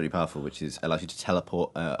that's incredibly powerful, which allows you to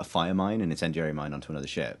teleport a fire mine, an incendiary mine, onto another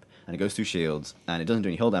ship, and it goes through shields, and it doesn't do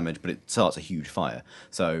any hull damage, but it starts a huge fire.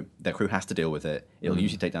 So their crew has to deal with it. It'll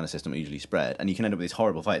usually take down a system, usually spread, and you can end up with these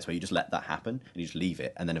horrible fights where you just let that happen and you just leave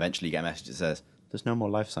it, and then eventually you get a message that says, there's no more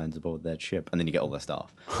life signs aboard their ship, and then you get all their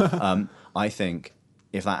stuff. I think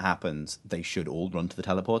if that happens, they should all run to the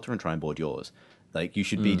teleporter and try and board yours. Like, you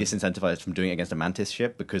should be disincentivized from doing it against a Mantis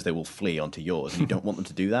ship, because they will flee onto yours, and you don't want them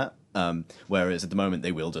to do that. Whereas at the moment,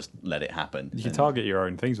 they will just let it happen. You can target your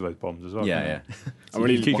own things with those bombs as well. Yeah. So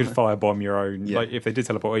you could firebomb your own. Yeah. Like, if they did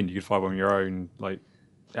teleport in, you could firebomb your own, like,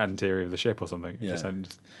 interior of the ship or something. Yeah.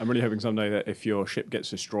 I'm really hoping someday that if your ship gets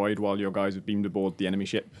destroyed while your guys have beamed aboard the enemy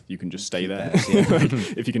ship, you can just stay there. Like,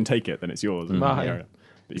 if you can take it, then it's yours.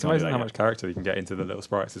 It's amazing how much character you can get into the little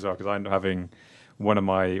sprites as well. Because I ended up having one of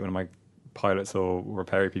my pilots or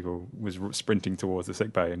repair people was sprinting towards the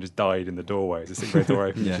sick bay and just died in the doorway as the sick bay door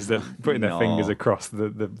opened. Just putting their fingers across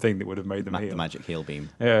the thing that would have made them heal. The magic heal beam.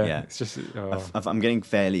 Yeah. It's just... I'm getting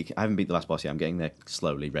fairly... I haven't beat the last boss yet. I'm getting there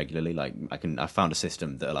slowly, regularly. Like, I found a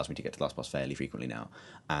system that allows me to get to the last boss fairly frequently now.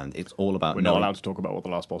 And it's all about... We're not allowed to talk about what the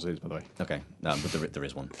last boss is, by the way. Okay. But there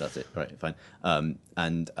is one. That's it. Right, fine.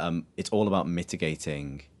 It's all about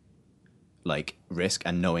mitigating... like risk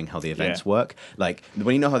and knowing how the events work. Like,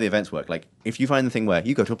 when you know how the events work, like if you find the thing where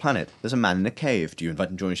you go to a planet, there's a man in a cave, do you invite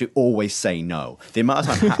him to join you? Always say no. The amount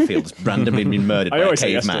of time Hatfield's randomly been murdered by a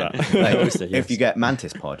caveman. If you get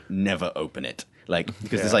Mantis pod, never open it. Like,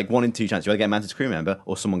 because there's like 1 in 2 chance you either get a Mantis crew member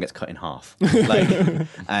or someone gets cut in half. Like,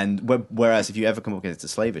 and whereas if you ever come up against a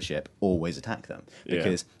slaver ship, always attack them,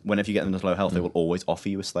 because whenever you get them to low health, they will always offer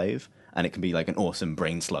you a slave, and it can be like an awesome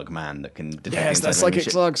brain slug man that can detect Yes, that's psychic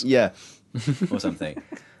slugs. Yeah. Or something.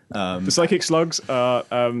 The psychic slugs are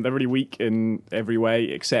they're really weak in every way,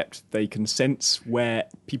 except they can sense where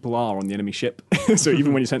people are on the enemy ship. So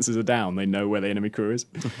even when your sensors are down, they know where the enemy crew is.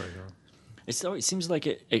 It seems like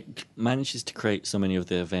it manages to create so many of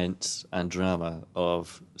the events and drama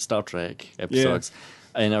of Star Trek episodes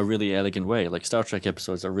in a really elegant way. Like, Star Trek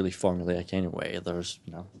episodes are really formulaic anyway. There's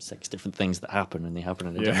 6 different things that happen, and they happen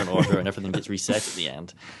in a different order, and everything gets reset at the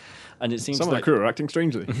end. And it seems some of the crew are acting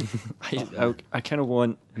strangely. I kind of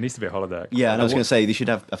want... It needs to be a holodeck. Yeah, and I was going to say they should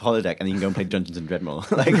have a holodeck, and then you can go and play Dungeons and Dreadmore.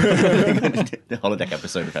 Like the holodeck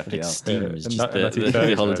episode of FTL. Steam is just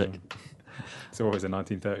the holodeck. It's always a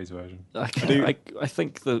 1930s version. I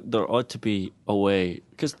think that there ought to be a way,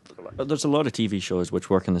 because there's a lot of TV shows which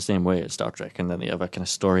work in the same way as Star Trek, and then they have a kind of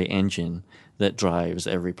story engine that drives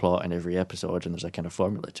every plot and every episode, and there's a kind of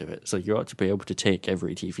formula to it. So you ought to be able to take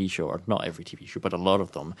every TV show, or not every TV show, but a lot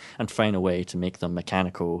of them, and find a way to make them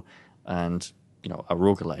mechanical and, a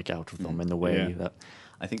roguelike out of them in the way that...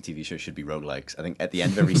 I think TV shows should be roguelikes. I think at the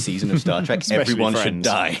end of every season of Star Trek, Especially everyone should Friends.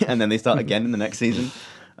 die, and then they start again in the next season.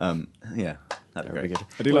 Yeah, that'd be great.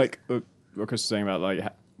 I do like what Chris was saying about like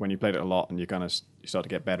when you played it a lot and you kind of you start to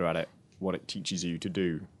get better at it, what it teaches you to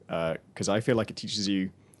do. Because I feel like it teaches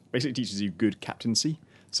you good captaincy.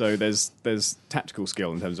 So there's tactical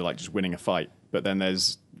skill in terms of like just winning a fight, but then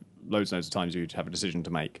there's loads and loads of times you have a decision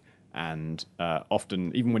to make. And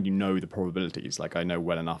often, even when you know the probabilities, like I know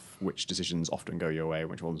well enough which decisions often go your way and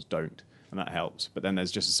which ones don't, and that helps. But then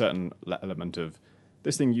there's just a certain element of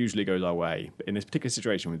this thing usually goes our way, but in this particular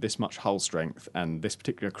situation with this much hull strength and this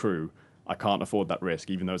particular crew, I can't afford that risk,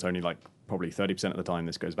 even though it's only like probably 30% of the time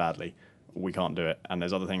this goes badly. We can't do it. And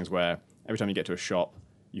there's other things where every time you get to a shop,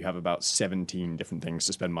 you have about 17 different things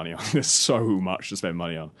to spend money on. There's so much to spend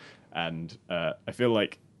money on. And I feel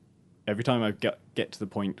like every time I get to the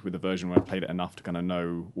point with the version where I've played it enough to kind of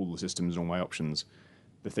know all the systems and all my options,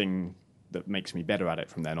 the thing that makes me better at it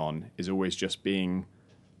from then on is always just being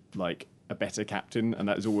like a better captain. And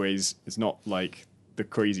that is always, it's not like the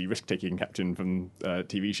crazy risk-taking captain from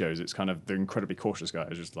TV shows. It's kind of the incredibly cautious guy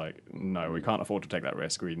who's just like, no, we can't afford to take that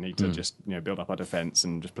risk. We need to just build up our defense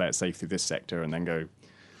and just play it safe through this sector and then go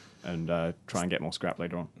and try and get more scrap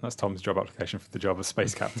later on. That's Tom's job application for the job of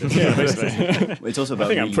space captain. Yeah, basically. It's also about I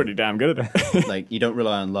think I'm pretty damn good at it. like you don't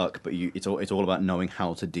rely on luck, but it's all about knowing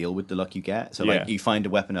how to deal with the luck you get. So like Yeah. you find a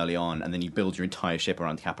weapon early on, and then you build your entire ship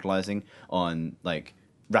around capitalizing on like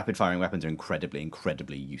rapid firing weapons are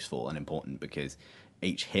incredibly useful and important because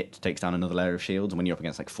each hit takes down another layer of shields, and when you're up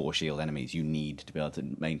against like 4 shield enemies, you need to be able to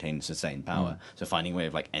maintain sustained power. So finding a way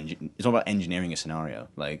of like it's all about engineering a scenario,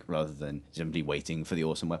 like rather than simply waiting for the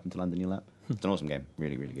awesome weapon to land in your lap. It's an awesome game,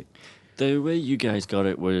 really good. The way you guys got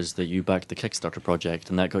it was that you backed the Kickstarter project,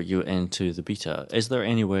 and that got you into the beta. Is there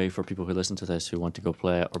any way for people who listen to this who want to go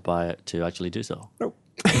play it or buy it to actually do so? Nope.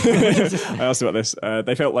 I asked about this.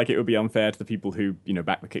 They felt like it would be unfair to the people who,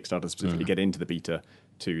 back the Kickstarter specifically, get into the beta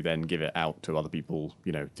to then give it out to other people,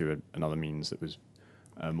 through another means that was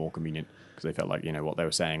more convenient. Because they felt like, what they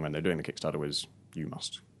were saying when they were doing the Kickstarter was, you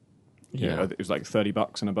must. Yeah. It was like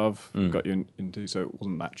 $30 and above got you into, so it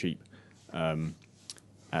wasn't that cheap.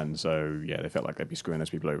 And so, they felt like they'd be screwing those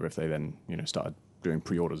people over if they then, started doing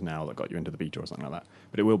pre-orders now that got you into the beta or something like that.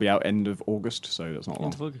 But it will be out end of August, so that's not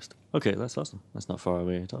long. End of August. Okay, that's awesome. That's not far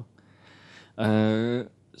away at all.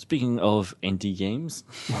 Speaking of indie games,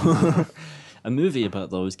 a movie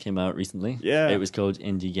about those came out recently. Yeah. It was called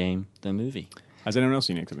Indie Game, the movie. Has anyone else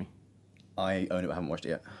seen it to me? I own it, but haven't watched it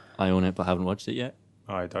yet. I own it, but haven't watched it yet.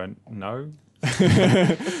 I don't know.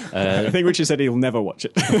 I think Richard said he'll never watch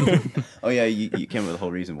it. Oh yeah, you came up with the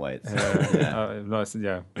whole reason why it's. No,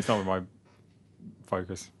 it's not with my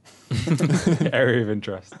focus. Area of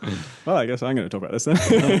interest. Well, I guess I'm going to talk about this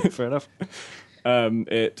then. Fair enough.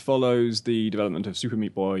 It follows the development of Super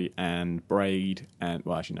Meat Boy and Braid, and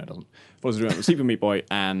well, actually no, it doesn't. It follows the development of Super Meat Boy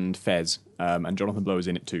and Fez, and Jonathan Blow is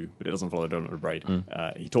in it too, but it doesn't follow the development of Braid.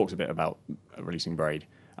 He talks a bit about releasing Braid,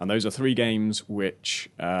 and those are 3 games which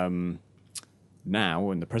now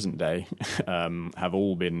in the present day have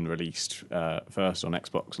all been released first on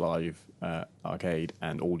Xbox Live Arcade,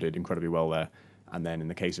 and all did incredibly well there. And then in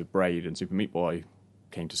the case of Braid and Super Meat Boy,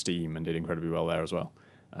 came to Steam and did incredibly well there as well.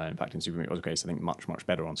 In fact, in Super Meat Boy's case, I think much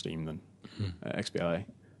better on Steam than XBLA.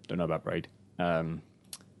 Don't know about Braid.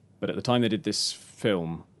 But at the time they did this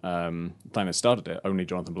film, the time they started it, only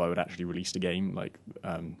Jonathan Blow had actually released a game,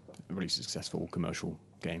 released a successful commercial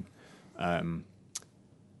game.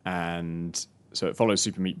 And so it follows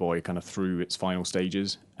Super Meat Boy kind of through its final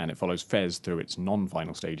stages, and it follows Fez through its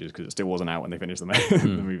non-final stages because it still wasn't out when they finished the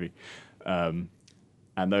movie.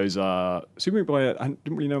 And those are Super Meat Boy. I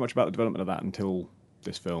didn't really know much about the development of that until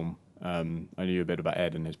this film. I knew a bit about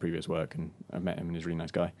Ed and his previous work, and I've met him and he's a really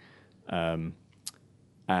nice guy.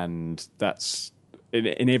 And that's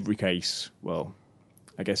in every case. Well,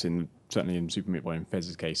 I guess certainly in Super Meat Boy and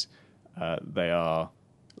Fez's case, they are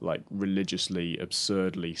like religiously,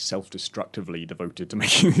 absurdly, self-destructively devoted to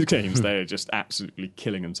making these games. They're just absolutely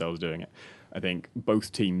killing themselves doing it. I think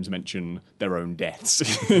both teams mention their own deaths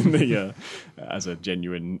in the, as a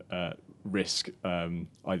genuine risk,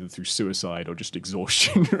 either through suicide or just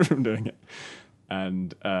exhaustion from doing it.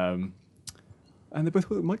 And they both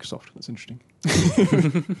work with Microsoft. That's interesting.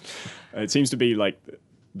 It seems to be like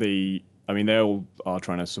they all are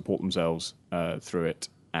trying to support themselves through it,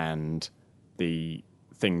 and the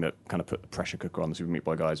thing that kind of put the pressure cooker on the Super Meat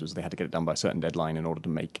Boy guys was they had to get it done by a certain deadline in order to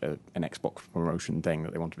make an Xbox promotion thing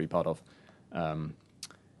that they want to be part of.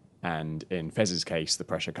 And in Fez's case, the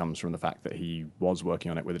pressure comes from the fact that he was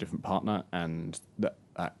working on it with a different partner, and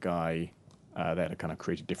that guy, they had a kind of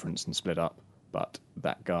creative difference and split up. But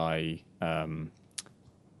that guy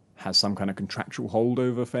has some kind of contractual hold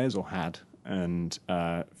over Fez, or had, and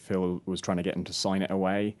Phil was trying to get him to sign it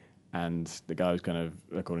away, and the guy was kind of,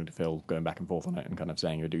 according to Phil, going back and forth on it and kind of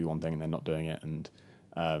saying he'll do one thing and then not doing it, and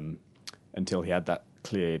until he had that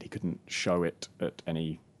cleared, he couldn't show it at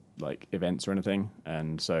any like events or anything,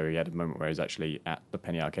 and so he had a moment where he was actually at the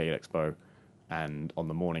Penny Arcade Expo, and on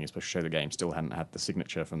the morning he's supposed to show the game, still hadn't had the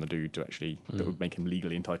signature from the dude to actually that would make him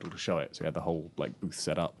legally entitled to show it, so he had the whole like booth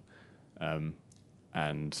set up, and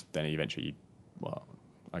then he eventually, well,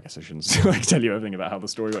 I guess I shouldn't like tell you everything about how the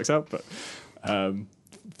story works out, but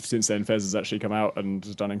since then Fez has actually come out and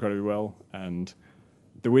has done incredibly well, and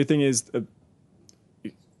the weird thing is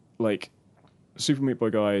like Super Meat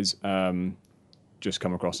Boy guys just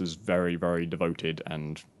come across as very, very devoted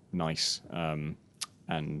and nice,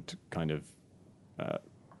 and kind of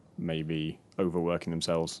maybe overworking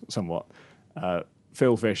themselves somewhat.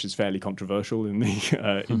 Phil Fish is fairly controversial in the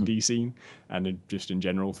indie scene, and just in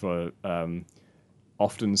general for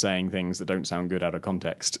often saying things that don't sound good out of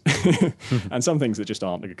context, and some things that just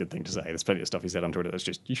aren't a good thing to say. There's plenty of stuff he said on Twitter that's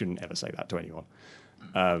just, you shouldn't ever say that to anyone.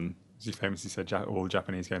 He famously said all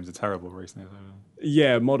Japanese games are terrible recently.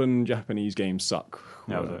 Yeah, modern Japanese games suck.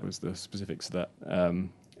 Yeah, was the specifics of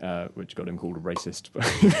that, which got him called a racist by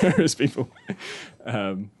various people.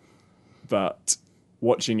 But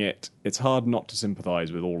watching it, it's hard not to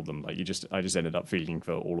sympathise with all of them. Like I just ended up feeling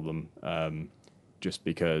for all of them, just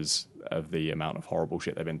because of the amount of horrible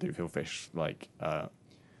shit they've been through. Phil Fish, like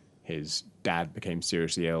his dad became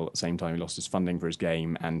seriously ill at the same time he lost his funding for his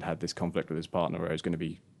game, and had this conflict with his partner where it was going to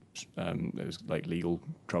be there was like legal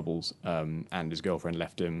troubles, and his girlfriend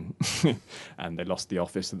left him, and they lost the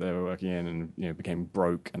office that they were working in, and became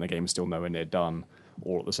broke, and the game was still nowhere near done,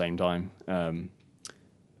 all at the same time.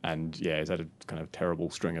 And yeah, he's had a kind of terrible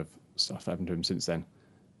string of stuff happen to him since then.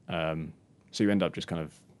 So you end up just kind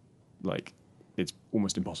of like, it's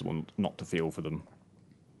almost impossible not to feel for them.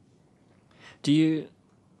 Do you?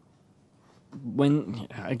 When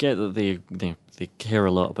I get that they care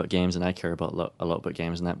a lot about games, and I care about a lot about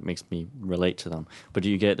games, and that makes me relate to them. But do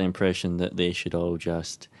you get the impression that they should all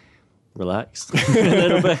just relax a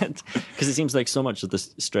little bit? Because it seems like so much of the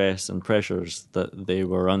stress and pressures that they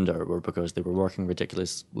were under were because they were working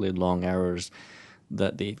ridiculously long hours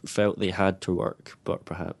that they felt they had to work, but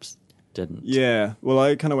perhaps didn't. Yeah, well,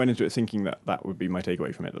 I kind of went into it thinking that would be my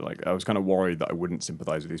takeaway from it. That, like, I was kind of worried that I wouldn't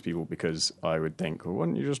sympathise with these people, because I would think, well, why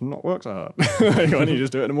don't you just not work so hard? Why don't you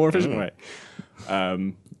just do it in a more efficient way?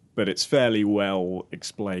 But it's fairly well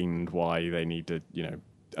explained why they need to,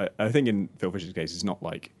 I think in Phil Fisher's case, it's not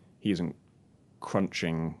like he isn't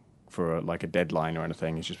crunching for a deadline or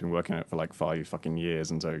anything. He's just been working on it for like 5 fucking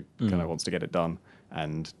years, and so kind of wants to get it done.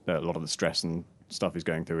 And a lot of the stress and stuff he's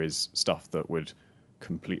going through is stuff that would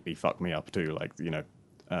completely fuck me up too. Like,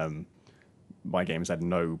 my game has had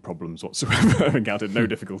no problems whatsoever. I've encountered no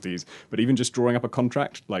difficulties, but even just drawing up a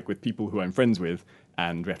contract, like with people who I'm friends with,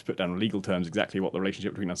 and we have to put down on legal terms exactly what the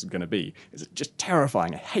relationship between us is going to be, is just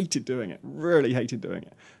terrifying. I hated doing it, really hated doing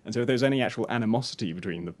it. And so if there's any actual animosity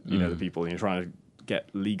between the the people, and you're trying to get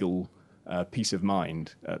legal peace of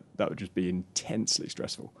mind, that would just be intensely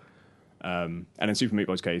stressful. And in Super Meat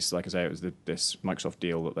Boy's case, like I say, it was this Microsoft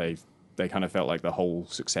deal that they kind of felt like the whole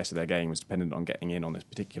success of their game was dependent on getting in on this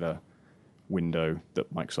particular window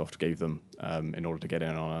that Microsoft gave them in order to get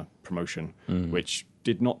in on a promotion, which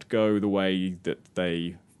did not go the way that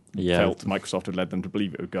they felt Microsoft had led them to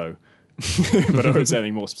believe it would go. But I won't say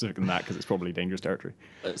anything more specific than that, because it's probably dangerous territory.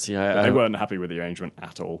 They weren't happy with the arrangement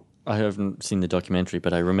at all. I haven't seen the documentary,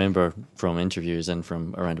 but I remember from interviews and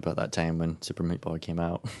from around about that time when Super Meat Boy came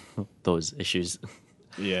out, those issues.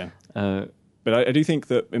 Yeah. But I do think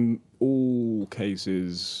that in all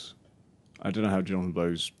cases, I don't know how Jonathan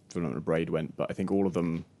Blow's Phenomenal Braid went, but I think all of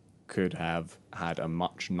them could have had a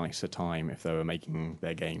much nicer time if they were making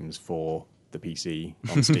their games for the PC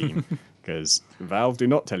on Steam, because Valve do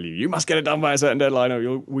not tell you must get it done by a certain deadline,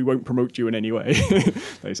 or we won't promote you in any way.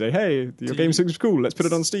 They say, hey, your game seems cool, let's put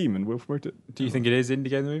it on Steam and we'll promote it. Do you think it is Indie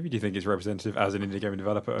Game the Movie? Do you think it's representative as an indie game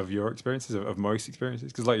developer of your experiences, of most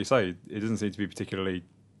experiences? Because like you say, it doesn't seem to be particularly...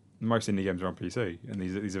 Most indie games are on PC, and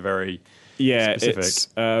these are very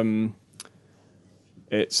specific.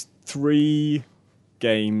 It's 3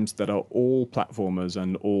 games that are all platformers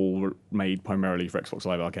and all made primarily for Xbox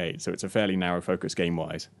Live Arcade, so it's a fairly narrow focus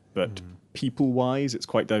game-wise. But people-wise, it's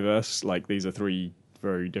quite diverse. Like, these are 3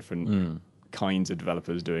 very different kinds of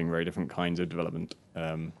developers doing very different kinds of development.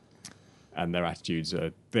 And their attitudes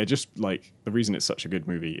they're just like, the reason it's such a good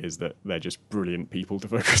movie is that they're just brilliant people to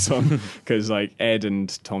focus on. Because like Ed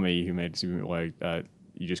and Tommy, who made Super Meat Boy,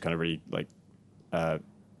 you just kind of really like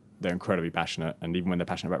they're incredibly passionate, and even when they're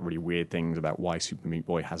passionate about really weird things about why Super Meat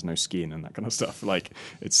Boy has no skin and that kind of stuff, like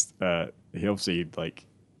it's he obviously like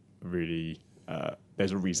really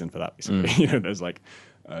there's a reason for that. Basically. You know, there's like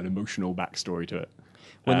an emotional backstory to it.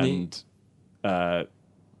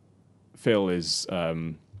 Phil is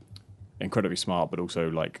incredibly smart, but also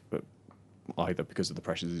like either because of the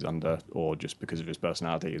pressures he's under or just because of his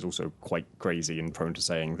personality, is also quite crazy and prone to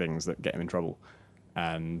saying things that get him in trouble.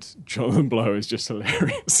 And Jonathan Blow is just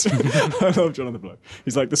hilarious. I love Jonathan Blow.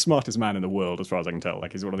 He's like the smartest man in the world, as far as I can tell.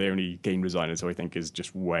 Like, he's one of the only game designers who I think is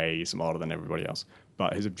just way smarter than everybody else.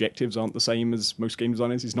 But his objectives aren't the same as most game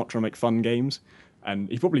designers. He's not trying to make fun games. And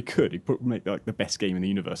he probably could. He could make like the best game in the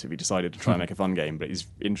universe if he decided to try and make a fun game. But he's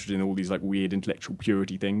interested in all these like weird intellectual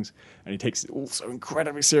purity things, and he takes it all so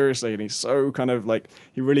incredibly seriously. And he's so kind of like,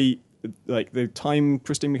 he really like the time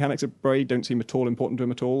twisting mechanics of Braid don't seem at all important to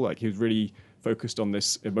him at all. Like, he was really focused on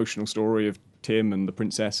this emotional story of Tim and the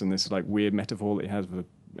princess, and this like weird metaphor that he has with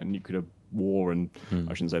a nuclear war. And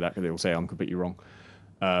I shouldn't say that because they'll say I'm completely wrong.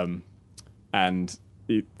 And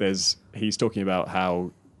he's talking about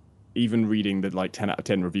how, even reading the like 10 out of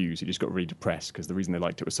 10 reviews, he just got really depressed because the reason they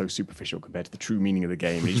liked it was so superficial compared to the true meaning of the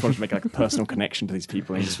game. And he just wanted to make like a personal connection to these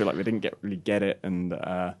people, and he just feel like they didn't really get it. And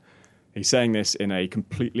he's saying this in a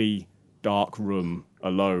completely dark room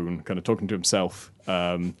alone, kind of talking to himself.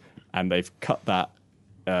 And they've cut that,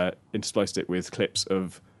 interspliced it with clips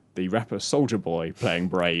of the rapper Soulja Boy playing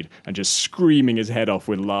Braid and just screaming his head off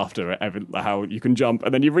with laughter at how you can jump,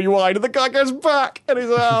 and then you rewind and the guy goes back and he's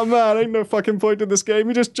like, oh man, ain't no fucking point in this game,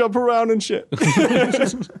 you just jump around and shit.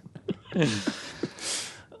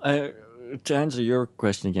 To answer your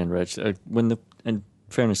question again, Rich, in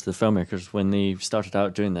fairness to the filmmakers, when they started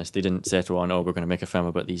out doing this, they didn't settle on, we're going to make a film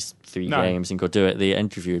about these three games and go do it. They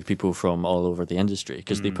interviewed people from all over the industry,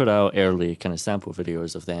 because they put out early kind of sample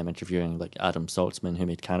videos of them interviewing like Adam Saltzman, who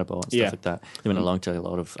made Cannibal and stuff like that. They went along to a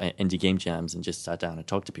lot of indie game jams and just sat down and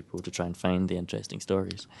talked to people to try and find the interesting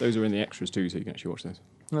stories. Those are in the extras too, so you can actually watch those.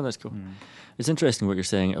 Oh, that's cool. It's interesting what you're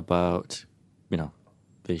saying about, you know,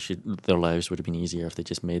 their lives would have been easier if they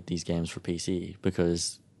just made these games for PC,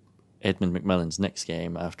 because Edmund McMillen's next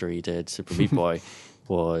game after he did Super Meat Boy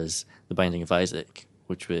was The Binding of Isaac,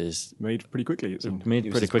 which was made pretty quickly. It seemed. Made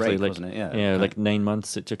pretty quickly, break, like wasn't it? like 9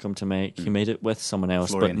 months it took him to make. He made it with someone else,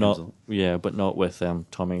 Florian but not with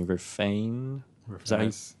Tommy Refane. Is that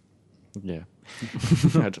Nice. yeah.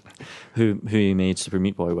 who he made Super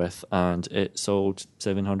Meat Boy with, and it sold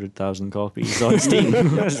 700,000 copies on Steam.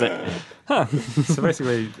 So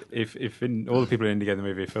basically, if in all the people in the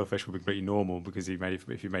movie, Phil Fish would be pretty normal because if he made it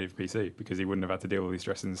for PC, because he wouldn't have had to deal with these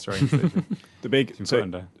stress and strains.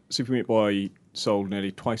 Super Meat Boy sold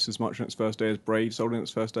nearly twice as much on its first day as Braid sold in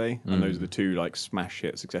its first day, and those are the two like smash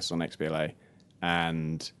hit successes on XBLA.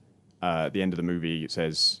 And at the end of the movie, it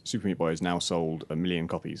says Super Meat Boy has now sold 1 million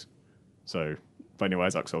copies. So Binding of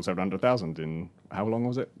Isaac sold 700,000 in how long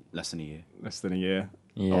was it? Less than a year. Less than a year.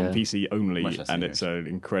 Yeah. On PC only, Much less and than it's an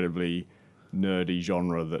incredibly nerdy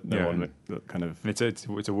genre that no one that kind of.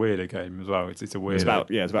 It's a weirder game as well. It's a weird.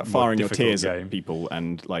 It's about firing your tears game. at people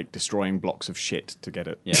and like destroying blocks of shit to get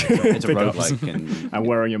it. Yeah, it's a roguelike and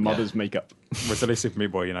wearing your mother's makeup. Well, at least Super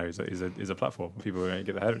Meat Boy, is a platform. People get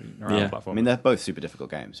their head around the platform. I mean, they're both super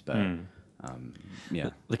difficult games, but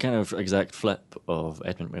The kind of exact flip of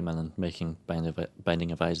Edmund McMillen making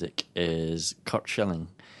Binding of Isaac is Kurt Schilling,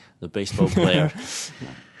 the baseball player,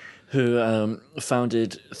 who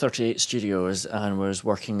founded 38 Studios and was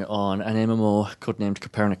working on an MMO codenamed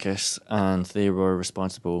Copernicus, and they were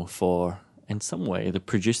responsible for, in some way, the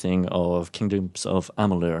producing of Kingdoms of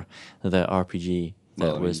Amalur, the RPG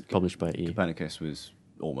that was published by EA. Copernicus was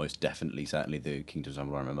almost definitely, certainly the Kingdoms of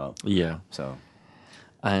Amalur MMO. Yeah. So,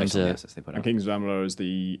 and based on the assets they put out. Kingdoms of Amalur is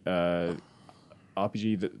the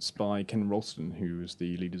RPG that's by Ken Rolston, who was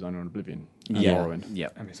the lead designer on Oblivion. And Morrowind. Yeah.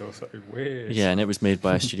 And it's also weird. Yeah, and it was made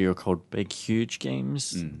by a studio called Big Huge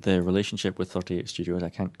Games. The relationship with 38 Studios, I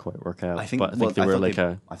can't quite work out. I think they were like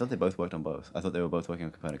I thought they both worked on both. I thought they were both working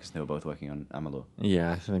on Copernicus and they were both working on Amalur.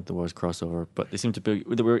 Yeah, I think there was crossover, but they seemed to be.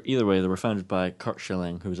 They were founded by Kurt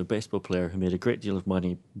Schilling, who was a baseball player who made a great deal of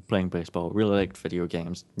money playing baseball. Really liked video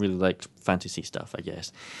games, really liked fantasy stuff, I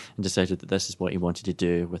guess, and decided that this is what he wanted to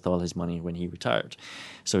do with all his money when he retired.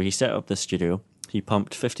 So he set up this studio. He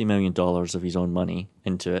pumped $50 million of his own money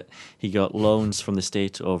into it. He got loans from the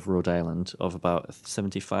state of Rhode Island of about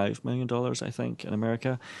 $75 million, I think, in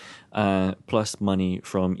America, plus money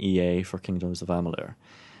from EA for Kingdoms of Amalur.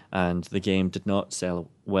 And the game did not sell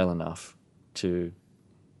well enough to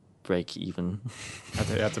break even.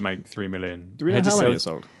 Had to make $3 million. Do we know how many it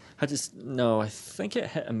sold? No, I think it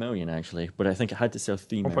hit 1 million actually, but I think it had to sell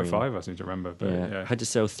 3 million. 1.5, I seem to remember. But yeah. Had to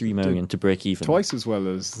sell 3 million to break even. Twice as well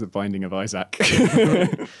as The Binding of Isaac.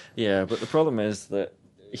 Yeah, but the problem is that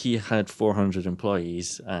he had 400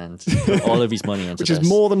 employees and put all of his money into Which this. is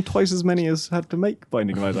more than twice as many as had to make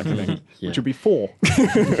Binding of Isaac, I think. Yeah. Which would be 4.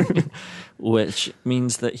 Which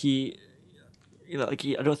means that he,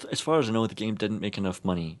 as far as I know, the game didn't make enough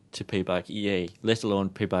money to pay back EA, let alone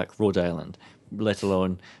pay back Rhode Island, let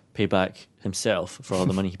alone pay back himself for all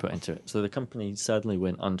the money he put into it. So the company sadly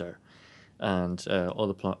went under, and all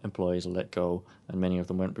the employees were let go, and many of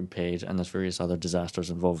them weren't being paid, and there's various other disasters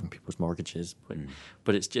involving people's mortgages.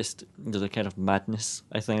 But it's just, there's a kind of madness,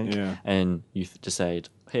 I think, and you decide,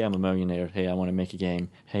 hey, I'm a millionaire, hey, I want to make a game,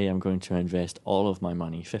 hey, I'm going to invest all of my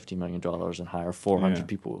money, $50 million, and hire 400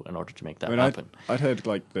 people in order to make that happen. I'd heard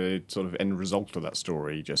like the sort of end result of that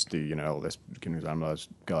story, just the, all this Kingdoms Analyzed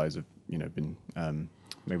guys have, been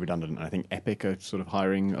made redundant, and I think Epic are sort of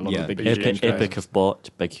hiring a lot of the big games. Epic have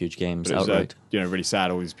bought big, huge games outright. Really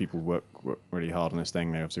sad. All these people work really hard on this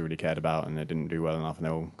thing they obviously really cared about, and they didn't do well enough, and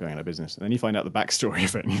they're all going out of business. And then you find out the backstory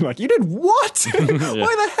of it, and you're like, you did what? Why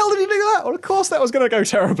the hell did you do that? Well, of course that was going to go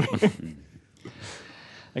terribly.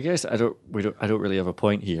 I guess I don't really have a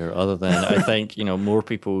point here, other than I think more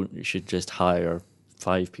people should just hire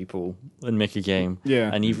 5 people and make a game. Yeah.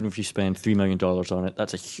 And even if you spend $3 million on it,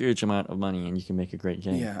 that's a huge amount of money, and you can make a great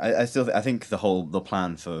game. Yeah, I think the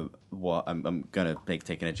plan for what I'm going to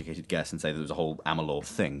take an educated guess and say there was a whole Amalur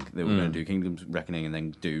thing. They were going to do Kingdoms Reckoning and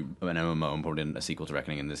then do an MMO and probably a sequel to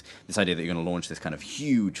Reckoning. And this idea that you're going to launch this kind of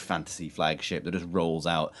huge fantasy flagship that just rolls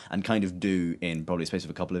out and kind of do in probably a space of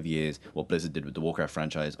a couple of years what Blizzard did with the Warcraft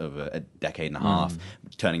franchise over a decade and a half,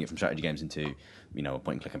 turning it from strategy games into a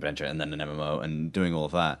point-and-click adventure and then an MMO and doing all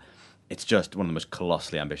of that. It's just one of the most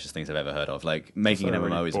colossally ambitious things I've ever heard of. Like, making an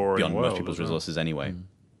MMO is beyond most people's resources anyway.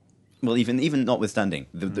 Well, even notwithstanding,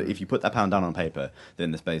 if you put that pound down on paper, then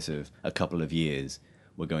in the space of a couple of years,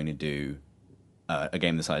 we're going to do a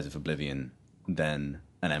game the size of Oblivion, then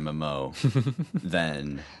an MMO,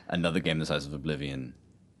 then another game the size of Oblivion,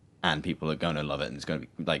 and people are going to love it, and it's going to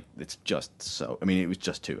be, like, it's just so... I mean, it was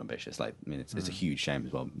just too ambitious. Like, I mean, it's a huge shame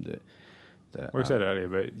as well we said earlier,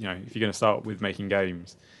 but if you're going to start with making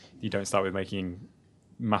games, you don't start with making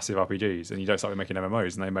massive RPGs, and you don't start with making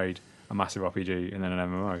MMOs, and they made a massive RPG and then an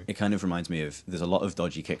MMO. It kind of reminds me of, there's a lot of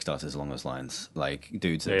dodgy Kickstarters along those lines, like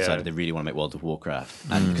dudes that decided they really want to make World of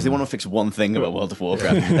Warcraft, and because they want to fix one thing about World of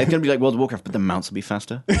Warcraft, they're going to be like World of Warcraft, but the mounts will be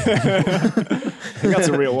faster. I think that's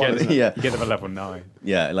a real one. Yeah, you get them at level 9.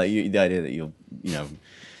 Yeah, like the idea that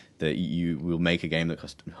that you will make a game that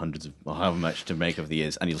costs hundreds of, or however much to make over the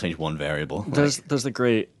years, and you'll change one variable. There's the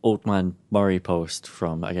great Old Man Murray post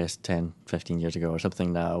from, I guess, 10, 15 years ago or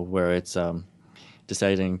something now, where it's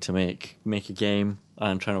deciding to make a game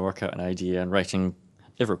and trying to work out an idea and writing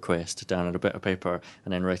EverQuest down on a bit of paper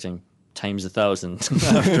and then writing times 1,000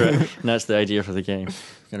 after it, and that's the idea for the game.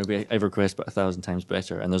 It's going to be EverQuest but 1,000 times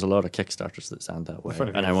better, and there's a lot of Kickstarters that sound that way.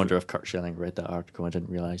 And I wonder if Kurt Schilling read that article and didn't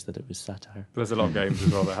realise that it was satire. But there's a lot of games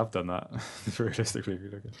as well that have done that, realistically, if you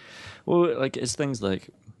look at it. Well, like, it's things like,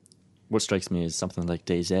 what strikes me is something like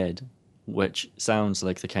DayZ, which sounds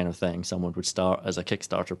like the kind of thing someone would start as a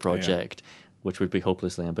Kickstarter project, which would be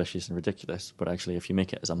hopelessly ambitious and ridiculous. But actually, if you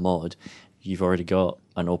make it as a mod, you've already got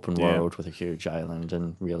an open world with a huge island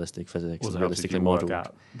and realistic physics and realistically modeled. Work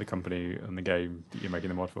out the company and the game that you're making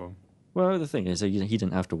the mod for? Well, the thing is, he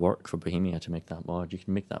didn't have to work for Bohemia to make that mod. You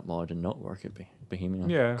can make that mod and not work at Bohemia.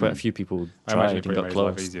 Yeah. Quite a few people I tried and got made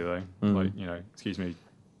close. Life easier though. Like, excuse me,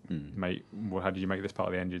 mate, how did you make this part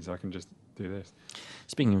of the engine so I can just do this?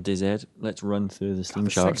 Speaking of DayZ, let's run through the Steam the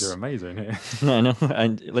charts. Segs are amazing here. I know,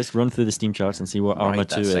 and let's run through the Steam charts and see what Arma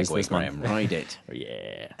 2 is this month. Ride it.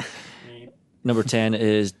 Yeah. Number 10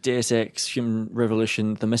 is Deus Ex Human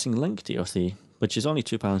Revolution: The Missing Link DLC, which is only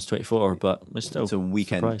 £2.24, but it's still it's a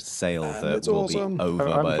weekend surprised. sale that will awesome. be over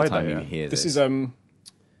by the time you hear this. This is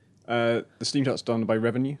the Steam chart's done by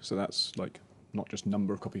revenue, so that's like not just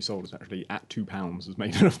number of copies sold. It's actually at £2 has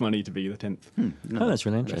made enough money to be the 10th. Oh, that's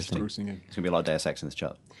really interesting. There's going to be a lot of Deus Ex in this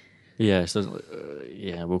chart. Yeah, so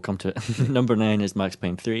we'll come to it. Number 9 is Max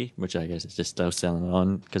Payne 3, which I guess is just still selling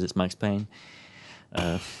on because it's Max Payne.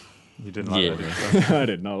 You didn't like that, did you? I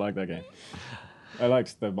did not like that game. I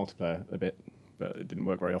liked the multiplayer a bit, but it didn't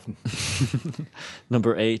work very often.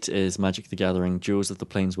 Number 8 is Magic the Gathering Duels of the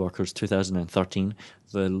Planeswalkers 2013,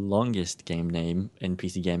 the longest game name in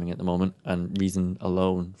PC gaming at the moment, and reason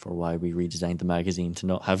alone for why we redesigned the magazine to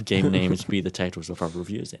not have game names be the titles of our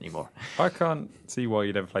reviews anymore. I can't see why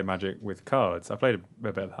you'd ever play Magic with cards. I played a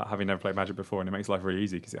bit of that, having never played Magic before, and it makes life really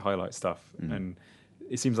easy because it highlights stuff. And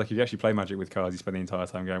it seems like if you actually play Magic with cards, you spend the entire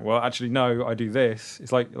time going, well, actually, no, I do this.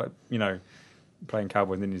 It's like playing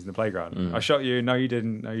Cowboys and Indians in the playground. I shot you. No, you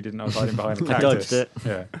didn't. No, you didn't. I was hiding behind a I cactus. dodged it.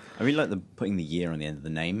 Yeah. I really like putting the year on the end of the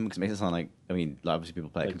name because it makes it sound like, obviously people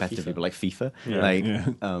play it Like competitively, FIFA. but like FIFA. Yeah. Like, Yeah.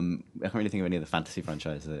 I can't really think of any other fantasy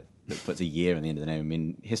franchise that puts a year on the end of the name. I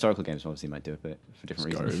mean, historical games obviously might do it, but for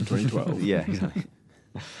different Skyrim reasons. 2012. Yeah, exactly.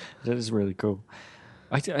 That is really cool.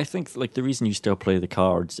 I think like the reason you still play the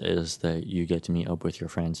cards is that you get to meet up with your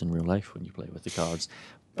friends in real life when you play with the cards.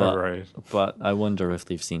 But, Right. but I wonder if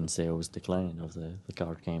they've seen sales decline of the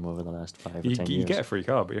card game over the last 5 or 10 years. You get a free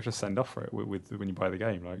card, but you have to send off for it with when you buy the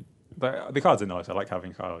game. Like the cards are nice. I like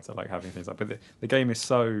having cards. I like having things like. But the game is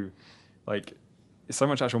so like it's so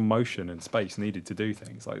much actual motion and space needed to do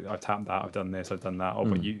things. Like I've tapped that, I've done this, I've done that. Oh,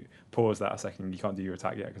 but you pause that a second. You can't do your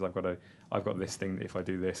attack yet because I've got this thing that if I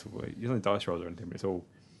do this, you don't dice rolls or anything, but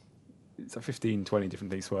it's like 15, 20 different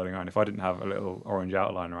things swirling around. If I didn't have a little orange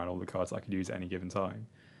outline around all the cards I could use at any given time.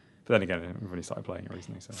 But then again, we've only started playing it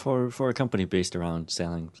recently. So. For a company based around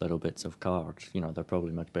selling little bits of cards, they're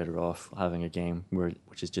probably much better off having a game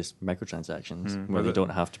which is just microtransactions, where they don't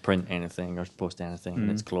have to print anything or post anything,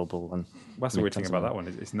 and it's global. And That's the weird thing about that one.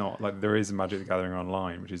 It's not like there is Magic the Gathering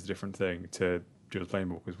Online, which is a different thing to Duel's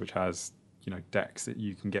Planeswalkers, which has decks that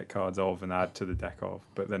you can get cards of and add to the deck of,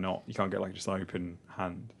 but they're not. You can't get like just an open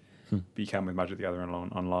hand. But you can with Magic the Gathering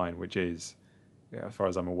Online, which is. Yeah, as far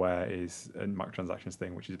as I'm aware, is a microtransactions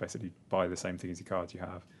thing, which is basically buy the same thing as your cards you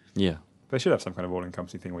have. Yeah. They should have some kind of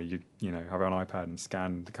all-encompassing thing where you have it on iPad and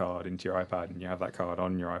scan the card into your iPad, and you have that card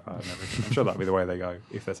on your iPad and everything. I'm sure that'll be the way they go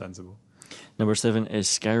if they're sensible. Number 7 is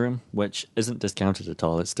Skyrim, which isn't discounted at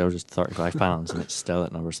all. It's still just £35, and it's still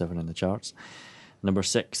at number 7 in the charts. Number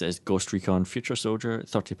 6 is Ghost Recon Future Soldier,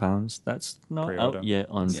 £30. That's not Pre-order. out yet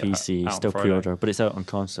on PC, out still Friday. pre-order, but it's out on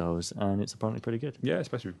consoles, and it's apparently pretty good. Yeah,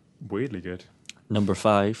 especially weirdly good. Number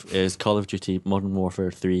 5 is Call of Duty Modern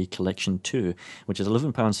Warfare 3 Collection 2, which is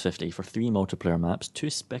 £11.50 for 3 multiplayer maps, 2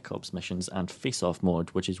 Spec Ops missions, and Face-Off mode,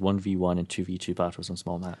 which is 1v1 and 2v2 battles on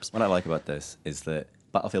small maps. What I like about this is that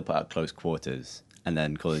Battlefield put out Close Quarters, and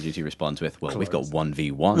then Call of Duty responds with, well, we've got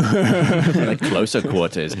 1v1. Like closer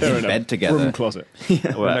quarters, in bed together. Room closet.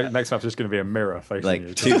 Well, next map's just going to be a mirror facing Like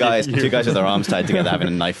you. two guys with their arms tied together having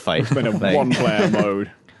a knife fight. Been a Like, one-player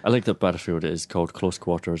mode. I like that Battlefield is called Close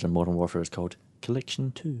Quarters and Modern Warfare is called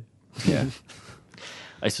Collection 2. Yeah.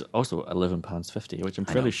 It's also £11.50, which I'm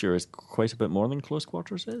fairly sure is quite a bit more than Close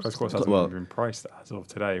Quarters is. Of course, hasn't Well- been priced as of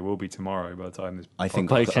today. It will be tomorrow by the time this. I think-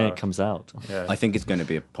 By the podcast time out. it comes out. Yeah. I think it's going to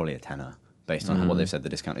be probably a tenner based on what they've said the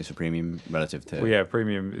discount is for premium relative to. Well, yeah,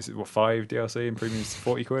 premium is 5 DLC and premium's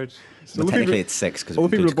 40 quid. Well, All the technically people- it's 6 because All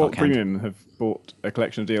the people who bought premium have bought a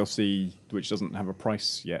collection of DLC which doesn't have a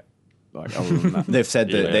price yet. Like other than that, They've said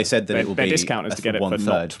that Yeah. they said that their, it will their be discount is to get it for one-third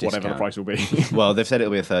not whatever the discount. price will be. Well, they've said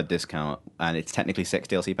it'll be a third discount, and it's technically 6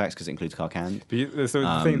 DLC packs because it includes Karkand. But the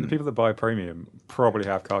thing, the people that buy premium probably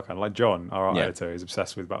have Karkand. Like John, our art Yeah. editor, is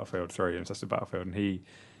obsessed with Battlefield 3 and obsessed with Battlefield, and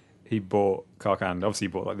he bought Karkand. Obviously,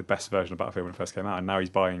 he bought like the best version of Battlefield when it first came out, and now he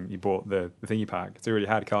bought the thingy pack. So he already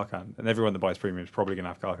had Karkand, and everyone that buys premium is probably going to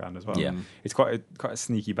have Karkand as well. Yeah. It's quite a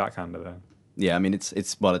sneaky backhander there. Yeah, I mean, it's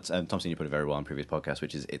Tom Senior put it very well on previous podcasts,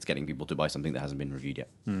 which is it's getting people to buy something that hasn't been reviewed yet.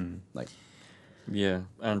 Like, Yeah,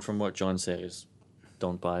 and from what John says,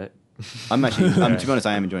 don't buy it. I'm actually, to be honest,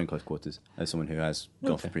 I am enjoying Close Quarters as someone who has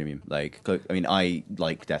gone for Okay. premium. Like, I mean, I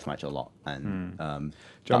like Deathmatch a lot, and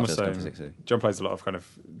John was Battlefield's gone for saying 6. John plays a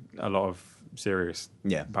lot of serious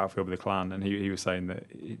Yeah. Battlefield with the clan, and he was saying that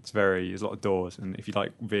there's a lot of doors, and if you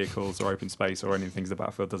like vehicles or open space or any of the things that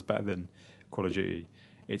Battlefield does better than Call of Duty,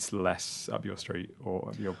 it's less up your street or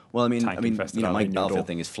up your Well, I mean, tank-infested my alley in your Battlefield door.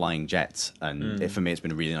 thing is flying jets, and for me, it's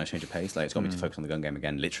been a really nice change of pace. Like, it's got me to focus on the gun game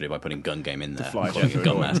again, literally by putting gun game in there, fly and calling jet it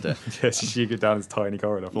Gun Master. Yes, you go down this tiny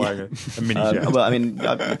corridor flying a mini jet. Well, I mean,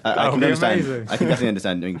 I can be understand. amazing. I can definitely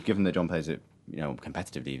understand. I mean, given that John plays it,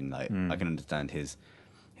 competitively, even like I can understand his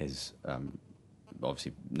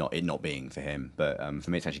obviously not being for him, but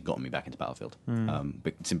for me, it's actually gotten me back into Battlefield.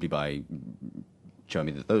 But simply by showing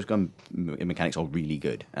me that those gun mechanics are really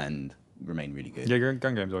good and remain really good. Yeah,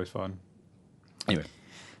 gun game's always fun. Anyway,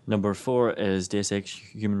 Number 4 is Deus Ex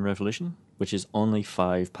Human Revolution, which is only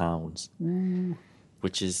 £5.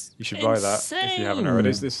 Which is You should buy that if you haven't But already.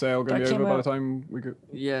 is this sale going That to be came over by out- the time we go?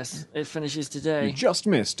 Yes, it finishes You today. just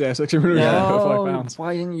missed Deus Ex Human Revolution Oh, for £5.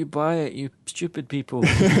 why didn't you buy it, you stupid people?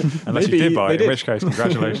 Unless Maybe you did buy they it, did. in which case,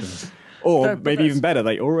 congratulations. Or But maybe that's- even better,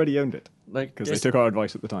 they already owned it Like because they this- took our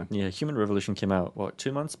advice at the time. Yeah, Human Revolution came out,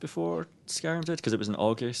 2 months before Skyrim did? Because it was in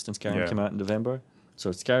August and Skyrim Yeah. came out in November. So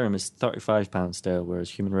Skyrim is £35 still, whereas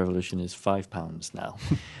Human Revolution is £5 now.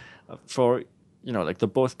 For like they're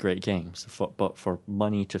both great games, but for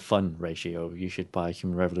money to fun ratio, you should buy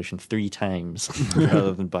Human Revolution 3 times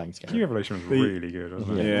rather than buying Skyrim. Human Revolution was really good,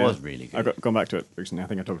 wasn't it? It was really good. I've gone back to it recently. I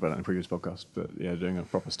think I talked about it in a previous podcast, but yeah, doing a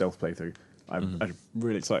proper stealth playthrough. I'm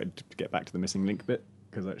really excited to get back to the missing link bit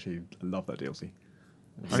because I love that DLC.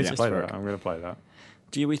 I need to play atmospheric. that. I'm going to play that.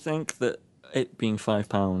 Do we think that it being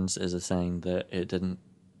 £5 is a sign that it didn't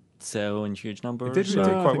sell in huge numbers? It did No,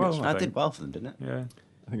 quite I think well. I That think. did well for them, didn't it? Yeah.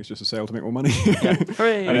 I think it's just a sale to make more money.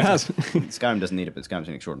 Hooray! And it has. Skyrim doesn't need it, but Skyrim's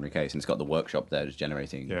an extraordinary case, and it's got the workshop there just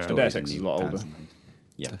generating Yeah. stories. Deus and Ex is new a lot talents older. and things.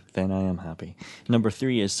 Yeah. Then I am happy. Number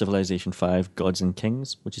 3 is Civilization 5 Gods and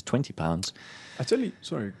Kings, which is £20. I tell you,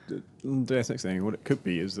 sorry, the Deus Ex thing, what it could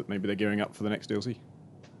be is that maybe they're gearing up for the next DLC.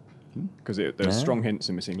 Because there's Yeah. strong hints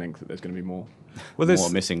in Missing Link that there's going to be more. Well, there's More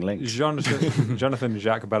missing links. Jonathan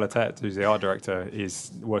Jacques Bellatet, who's the art director,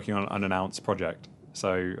 is working on an unannounced project.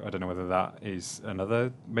 So I don't know whether that is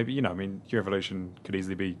another. Maybe Human Revolution could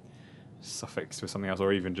easily be suffixed with something else,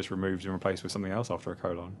 or even just removed and replaced with something else after a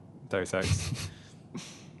colon. Deus Ex,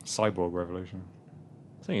 Cyborg Revolution.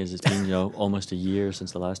 The thing is, it's been almost a year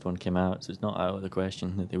since the last one came out, so it's not out of the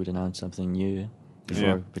question that they would announce something new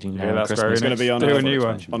before between now Yeah, and that's Christmas. very It's going to be on Do a a, new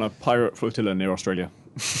one. on a pirate flotilla near Australia.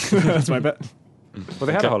 That's my bet. Well,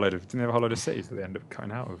 they had a whole load of. Didn't they have a whole load of cities that they ended up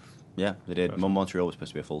cutting out of? Yeah, they did. First. Montreal was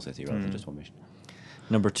supposed to be a full city rather than just one mission.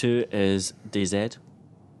 Number 2 is DayZ /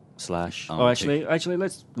 Oh, actually,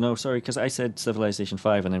 let's because I said Civilization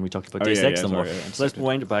 5 and then we talked about Oh, Deus yeah, Ex yeah, some more. sorry, yeah, So let's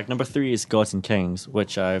wind it back. Number 3 is Gods and Kings,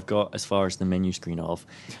 which I've got as far as the menu screen of,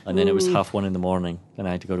 and then it was 1:30 in the morning, and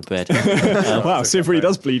I had to go to bed. Wow, Civ really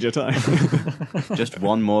does bleed your time. Just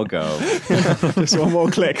one more go. Just one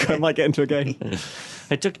more click, I might get into a game.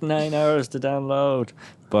 It took 9 hours to download,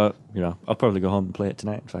 but I'll probably go home and play it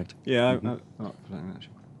tonight. In fact, Yeah, I'm not playing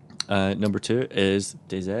that. number 2 is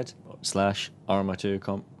DayZ / Arma 2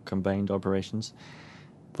 combined operations,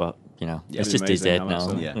 but it's It's just amazing DayZ how much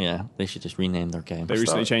now. so- Yeah, they should just rename their game. They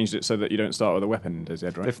recently changed it so that you don't start with a weapon, does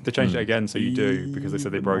it, right? They changed it again, so you do, because they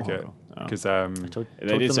said they Even broke more. it. Oh. Because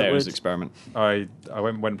They did say it was an would. experiment. I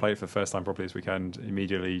went and played it for the first time properly this weekend.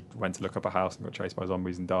 Immediately went to look up a house and got chased by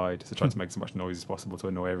zombies and died. So tried to make as much noise as possible to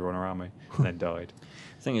annoy everyone around me, and then died.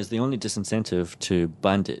 Thing is, the only disincentive to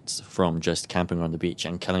bandits from just camping on the beach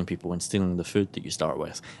and killing people and stealing the food that you start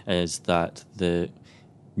with is that the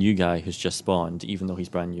new guy who's just spawned, even though he's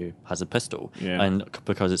brand new, has a pistol. Yeah. And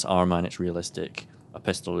because it's Arma and it's realistic, a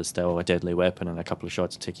pistol is still a deadly weapon, and a couple of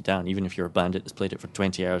shots will take you down. Even if you're a bandit that's played it for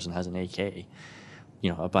 20 hours and has an AK,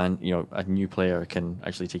 a new player can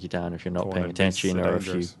actually take you down if you're not Go on, paying it'd be attention, so or if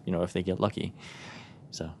dangerous. if they get lucky.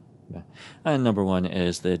 So, yeah. And number 1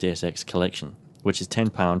 is the Deus Ex Collection, which is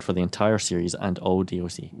 £10 for the entire series and all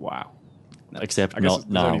DLC. Wow. Except I guess not there's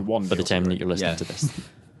now, only one for the DLC, time that right? you're listening Yeah. to this.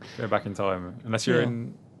 Go back in time, unless you're Yeah.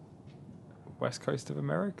 in west coast of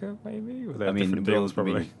America, maybe. Or they I have mean, different deals,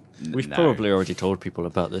 probably. We've no. probably already told people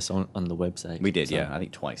about this on the website. We did, so- yeah, I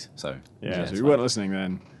think twice. So Yeah, so it's if you fine. weren't listening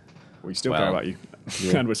then, we still care Well, about you.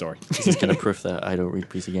 yeah. And we're sorry. This is kind of proof that I don't read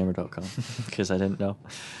PCGamer.com because I didn't know.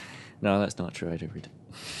 No, that's not true. I do read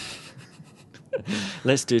it.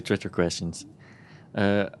 Let's do Twitter questions.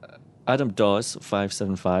 Adam Dawes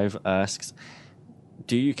 575 asks,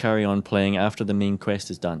 do you carry on playing after the main quest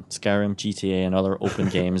is done? Skyrim, GTA, and other open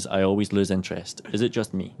games, I always lose interest. Is it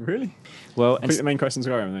just me? Really? Well, Complete the main questions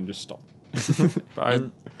Skyrim and then just stop. But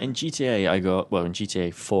in GTA, in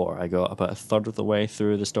GTA 4, I got about a third of the way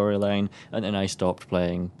through the storyline, and then I stopped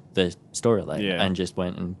playing the storyline Yeah. and just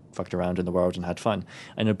went and fucked around in the world and had fun.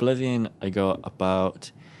 In Oblivion, I got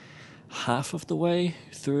about half of the way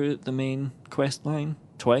through the main quest line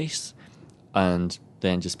twice, and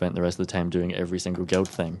then just spent the rest of the time doing every single guild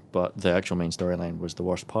thing. But the actual main storyline was the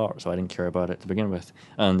worst part, so I didn't care about it to begin with.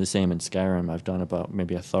 And the same in Skyrim, I've done about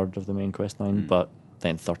maybe a third of the main quest line, but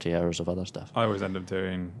then 30 hours of other stuff. I always end up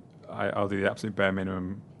doing. I'll do the absolute bare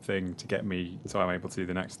minimum thing to get me so I'm able to do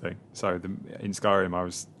the next thing. So in Skyrim, I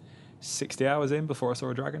was 60 hours in before I saw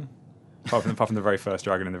a dragon. Apart from the very first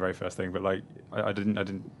dragon and the very first thing, but like I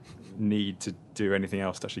didn't need to do anything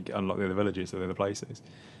else to actually unlock the other villages or the other places.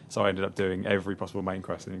 So I ended up doing every possible main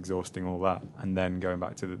quest and exhausting all that, and then going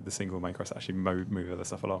back to the single main quest to actually move other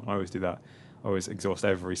stuff along. I always do that. I always exhaust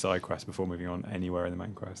every side quest before moving on anywhere in the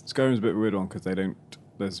main quest. Skyrim's a bit of a weird one because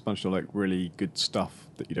there's a bunch of like really good stuff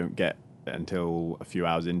that you don't get until a few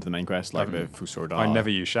hours into the main quest, like the Fusor I never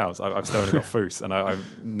use shouts. I've still only got Foos, and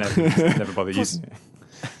I've never bothered using it.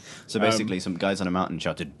 So basically, some guys on a mountain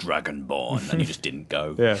shouted "Dragonborn," and you just didn't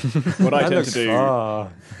go. Yeah. What I That tend to looks do,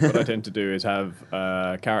 far. what I tend to do is have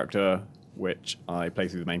a character which I play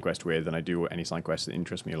through the main quest with, and I do any side quests that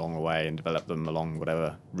interest me along the way and develop them along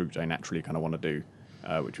whatever route I naturally kind of want to do.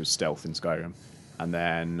 which was stealth in Skyrim. And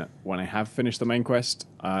then when I have finished the main quest,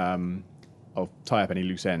 I'll tie up any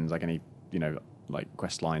loose ends, like any, like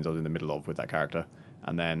quest lines I was in the middle of with that character.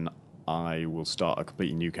 And then I will start a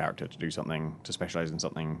completely new character to do something, to specialize in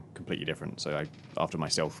something completely different. So after my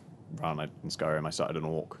stealth run in Skyrim, I started an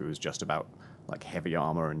orc who was just about like heavy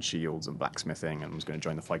armor and shields and blacksmithing, and was going to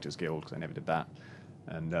join the Fighters Guild because I never did that.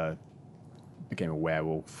 And became a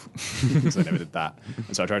werewolf because I never did that.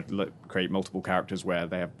 And so I tried to create multiple characters where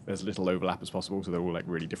they have as little overlap as possible, so they're all like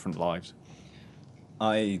really different lives.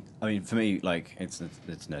 I mean, for me, like it's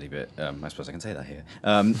nerdy bit. I suppose I can say that here.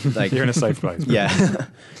 Like You're in a safe place. Yeah,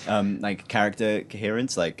 like character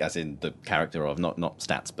coherence, like as in the character of not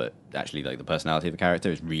stats, but actually like the personality of the character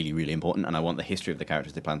is really, really important. And I want the history of the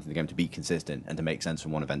characters they plant in the game to be consistent and to make sense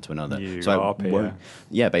from one event to another.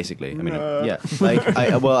 Yeah, basically. I mean, yeah. Like, I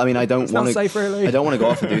don't want to. Really. I don't want to go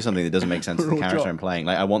off and do something that doesn't make sense to the character I'm playing.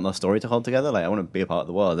 Like, I want the story to hold together. Like, I want to be a part of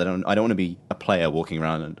the world. I don't want to be a player walking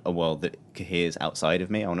around in a world that coheres outside of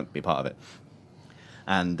me. I want to be part of it.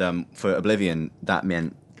 And for Oblivion, that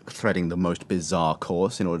meant threading the most bizarre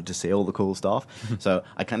course in order to see all the cool stuff. So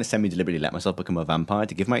I kind of semi-deliberately let myself become a vampire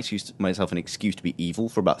to give myself an excuse to be evil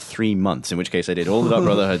for about 3 months, in which case I did all the Dark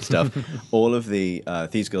Brotherhood stuff, all of the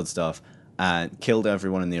Thieves Guild stuff, and killed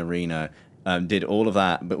everyone in the arena, did all of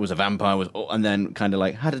that, but was a vampire, and then kind of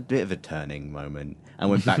like had a bit of a turning moment and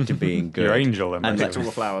went back to being good. Your angel. And picked all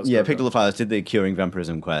the flowers. Yeah, picked all the flowers, did the curing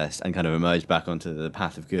vampirism quest, and kind of emerged back onto the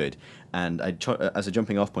path of good. And as a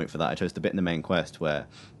jumping off point for that, I chose the bit in the main quest where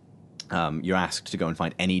you're asked to go and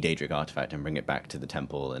find any Daedric artifact and bring it back to the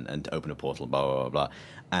temple and to open a portal, blah, blah, blah, blah.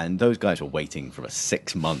 And those guys were waiting for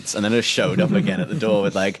 6 months, and then it showed up again at the door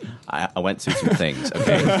with like, I went through some things,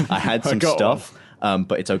 okay? I had some stuff.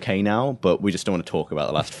 But it's okay now, but we just don't want to talk about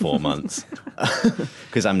the last 4 months.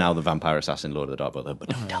 Because I'm now the vampire assassin, Lord of the Dark Brotherhood, but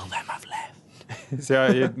don't tell them I've left.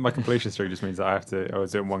 See, my completion streak just means that I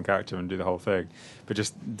was doing one character and do the whole thing. But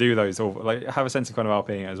just do those, or like have a sense of kind of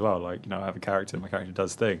RPing it as well. Like, I have a character, my character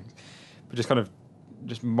does things. But just kind of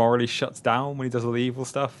just morally shuts down when he does all the evil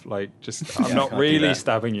stuff. Like, I'm not really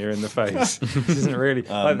stabbing you in the face. This isn't really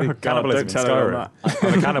like the cannibalism in Skyrim.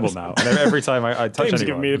 I'm a cannibal now, and every time I touch Games anyone,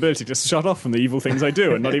 give me the ability to shut off from the evil things I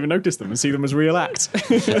do and not even notice them and see them as real acts.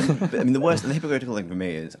 But, I mean, the hypocritical thing for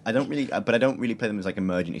me is I don't really play them as like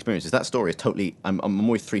emergent experiences. That story is totally. I'm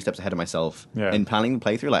always 3 steps ahead of myself in planning the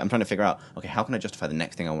playthrough. Like, I'm trying to figure out, okay, how can I justify the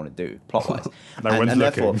next thing I want to do plot wise? and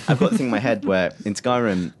therefore, I've got the thing in my head where in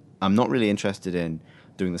Skyrim, I'm not really interested in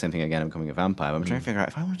doing the same thing again and becoming a vampire. I'm trying to figure out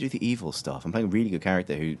if I want to do the evil stuff. I'm playing a really good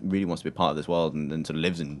character who really wants to be part of this world and sort of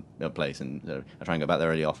lives in a place, and I try and go back there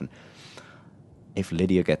really often. If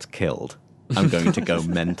Lydia gets killed, I'm going to go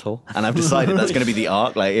mental, and I've decided that's going to be the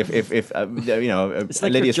arc. Like if it's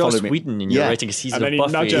like Lydia's Joss followed me, Whedon and you're writing a season and of then he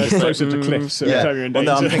Buffy. nudges closer to cliffs every time you're in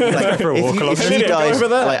danger. I'm thinking like if she dies, over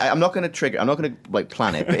there. like, I'm not going to like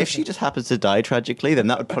plan it, but if she just happens to die tragically, then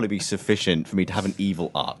that would probably be sufficient for me to have an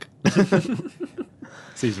evil arc.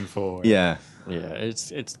 Season 4. Yeah. Yeah,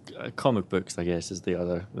 it's comic books, I guess, is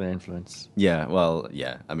the influence. Yeah, well,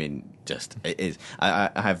 yeah. I mean, just it is.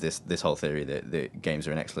 I have this whole theory that the games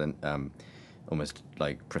are an excellent, almost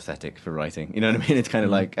like prosthetic for writing. You know what I mean? It's kind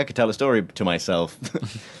of like I could tell a story to myself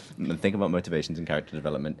and think about motivations and character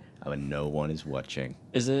development when no one is watching.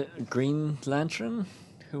 Is it Green Lantern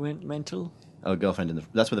who went mental? Oh,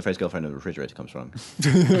 that's where the phrase "girlfriend in the refrigerator" comes from.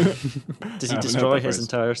 Does he destroy his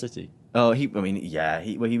entire city? Oh, he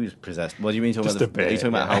was possessed. What do you mean? Are you talking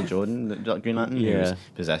about Hal Jordan, the Green Lantern? Yeah. He was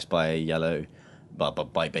possessed by a yellow,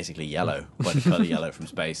 by basically yellow, by the color yellow from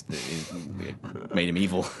space that made him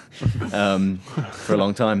evil for a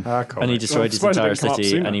long time. And he destroyed his entire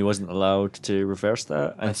city, and he wasn't allowed to reverse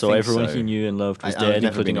that. And so everyone he knew and loved was dead,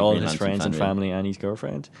 including all his friends and family and his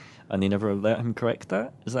girlfriend. And they never let him correct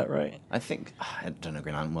that? Is that right? I don't know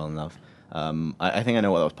Green Lantern well enough. I think I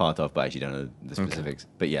know what that was part of, but I actually don't know the specifics.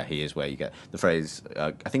 Okay. But yeah, he is where you get the phrase,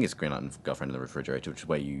 I think it's Green Lantern girlfriend in the refrigerator, which is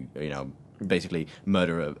where you basically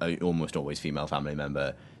murder a almost always female family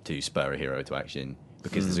member to spur a hero to action,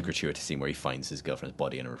 because there's a gratuitous scene where he finds his girlfriend's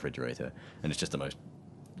body in a refrigerator, and it's just the most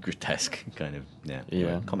grotesque kind of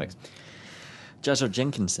comics. Jazzer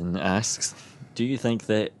Jenkinson asks, do you think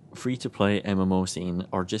that free-to-play MMO scene,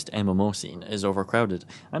 or just MMO scene, is overcrowded?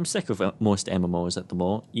 I'm sick of most MMOs at the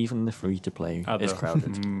moment. Even the free-to-play is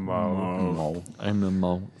crowded. MMO.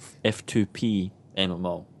 F2P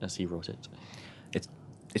MMO, as he wrote it.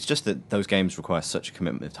 It's just that those games require such a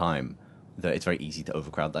commitment of time that it's very easy to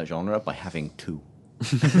overcrowd that genre by having 2.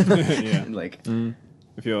 Yeah.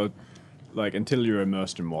 If you're, until you're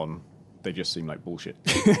immersed in one, they just seem like bullshit.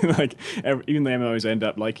 Like even the MMOs I end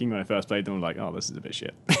up liking when I first played them, I'm like, oh, this is a bit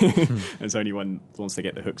shit. And it's only once they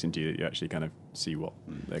get the hooks into you that you actually kind of see what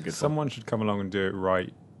they're good Someone should come along and do it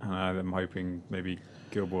right. And I'm hoping maybe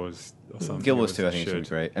Guild Wars or something. Guild Wars 2, I think, should be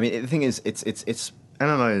great. I mean, the thing is, it's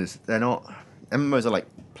MMOs. They're not. MMOs are like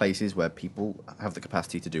places where people have the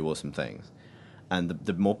capacity to do awesome things, and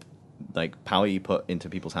the more like power you put into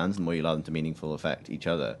people's hands, and the more you allow them to meaningful affect each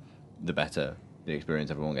other, the better the experience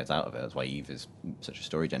everyone gets out of it. That's why EVE is such a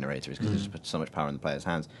story generator, is because it just puts so much power in the players'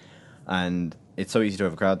 hands. And it's so easy to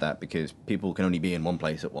overcrowd that because people can only be in one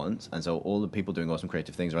place at once, and so all the people doing awesome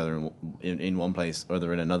creative things are either in one place or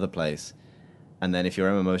they're in another place. And then if your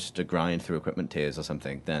MMO is to grind through equipment tiers or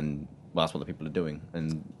something, then that's what the people are doing,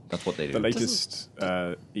 and that's what they do. The latest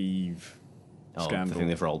EVE scandal, the thing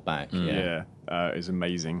they've rolled back. Is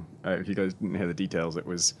amazing. If you guys didn't hear the details, it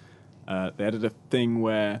was they added a thing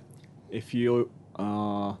where if you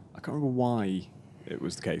I can't remember why it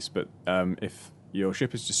was the case, but if your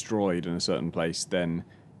ship is destroyed in a certain place, then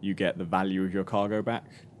you get the value of your cargo back.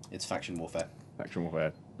 It's faction warfare. Faction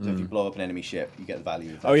warfare. So if you blow up an enemy ship, you get the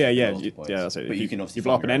value. Of Oh yeah, loyalty points. that's it. But If you can obviously you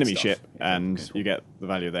blow up farm an your own enemy stuff. ship, Yeah, and okay, cool. you get the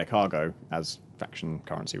value of their cargo as faction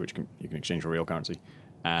currency, which you can exchange for real currency.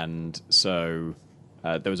 And so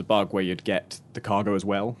there was a bug where you'd get the cargo as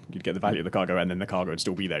well. You'd get the value of the cargo, and then the cargo would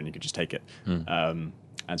still be there, and you could just take it. And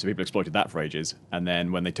so people exploited that for ages. And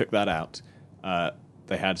then when they took that out,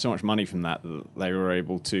 they had so much money from that they were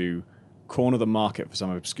able to corner the market for some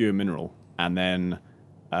obscure mineral, and then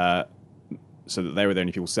so that they were the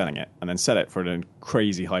only people selling it, and then sell it for a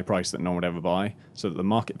crazy high price that no one would ever buy, so that the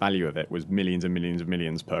market value of it was millions and millions and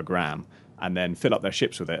millions per gram, and then fill up their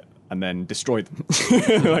ships with it, and then destroy them.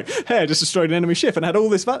 Like, hey, I just destroyed an enemy ship and had all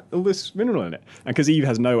this mineral in it. And because EVE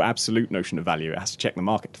has no absolute notion of value, it has to check the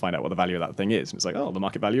market to find out what the value of that thing is. And it's like, oh, the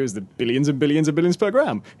market value is the billions and billions and billions per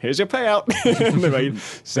gram. Here's your payout. And they made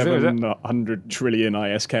 700 trillion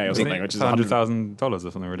ISK or something, which is $100,000 or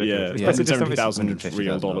something ridiculous. Yeah, It's it's basically $70,000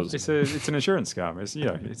 real dollars. It's an insurance scam.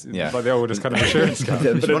 It's like the oldest kind of insurance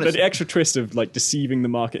scam. But the extra twist of like deceiving the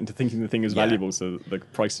market into thinking the thing is valuable, so the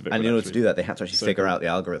price of it. And would in order to actually- do that, they had to actually So figure cool. out the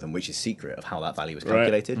algorithm, which is secret, of how that value was Right.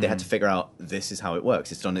 calculated. They had to figure out this is how it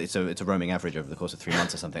works. It's a roaming average over the course of 3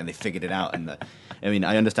 months or something, and they figured it out. And I mean,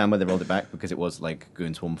 I understand why they rolled it back, because it was like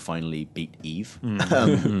Goon Swarm finally beat EVE.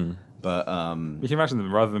 But You can imagine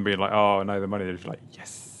them, rather than being like, oh no, the money, they're just like,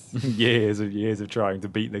 yes, years of trying to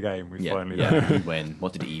beat the game. We finally done it. we win.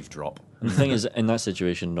 What did EVE drop? And the thing is, in that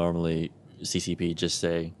situation, normally CCP just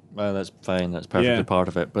say, well, that's fine, that's perfectly Yeah. part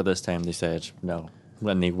of it. But this time they said no.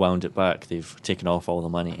 When they wound it back, they've taken off all the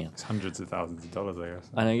money. It's hundreds of thousands of dollars, I guess.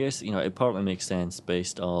 And I guess, it partly makes sense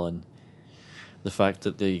based on the fact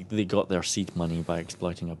that they got their seed money by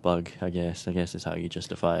exploiting a bug, I guess. I guess is how you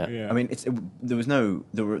justify it. Yeah. I mean,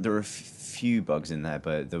 there were a few bugs in there,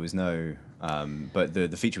 but there was no. But the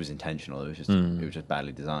feature was intentional. It was just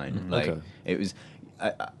badly designed. Like Okay. it was.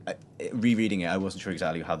 Rereading it, I wasn't sure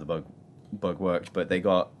exactly how the bug worked, but it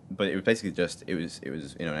was basically just it was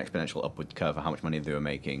an exponential upward curve of how much money they were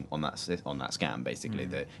making on that scam. Basically,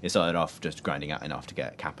 that it started off just grinding out enough to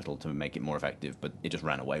get capital to make it more effective, but it just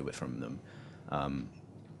ran away from them.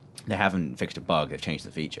 They haven't fixed a bug; they've changed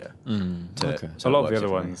the feature. Okay. A lot of the it other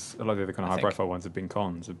works ones, a lot of the other kind of I high profile ones have been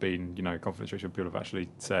cons, have been, confidence ratio people have actually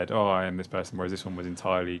said, oh, I am this person, whereas this one was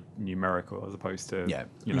entirely numerical as opposed to, Yeah.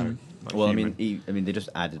 like Well, human. I mean, they just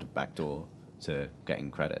added a backdoor to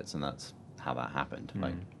getting credits, and that's how that happened.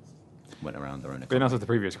 Like, went around their own. But in answer to the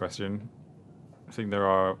previous question, I think there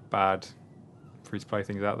are bad free-to-play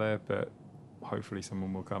things out there, but hopefully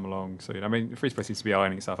someone will come along soon. I mean, free-to-play seems to be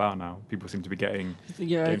ironing itself out now. People seem to be getting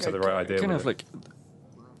games have the right idea. Kind with of it. like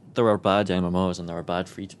there are bad MMOs and there are bad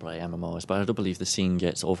free-to-play MMOs, but I don't believe the scene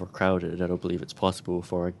gets overcrowded. I don't believe it's possible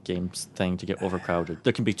for a games thing to get overcrowded.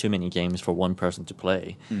 There can be too many games for one person to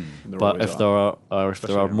play. There But always if there are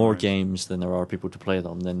Especially more MMOs. games than there are people to play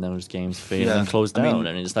them, then those games fail Yeah. and close I mean- down.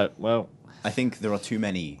 And it's that, well, I think there are too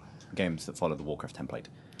many games that follow the Warcraft template,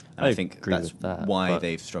 and I I think agree that's with that, why but-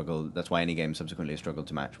 they've struggled. That's why any game subsequently has struggled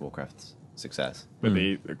to match Warcraft's success. But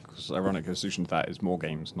the ironic solution to that is more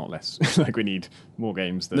games, not less. Like we need more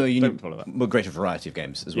games that No, you don't need follow that. a greater variety of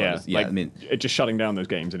games as well. Yeah, As, yeah. like, I mean, it just shutting down those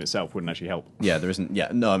games in itself wouldn't actually help. yeah, there isn't. Yeah,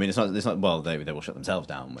 no, I mean, it's not. Well, they will shut themselves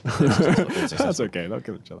down. When they're successful. That's okay. They'll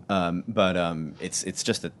kill each other. But it's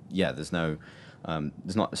just that there's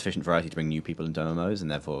not sufficient variety to bring new people into MMOs, and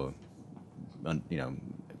therefore,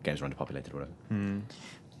 games are underpopulated or whatever.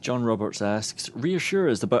 John Roberts asks, reassure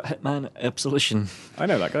us about Hitman Absolution. I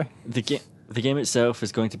know that guy. The game itself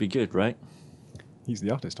is going to be good, right? He's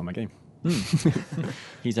the artist on my game.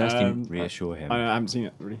 He's asking. Reassure him. I haven't seen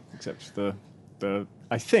it really, except the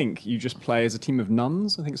I think you just play as a team of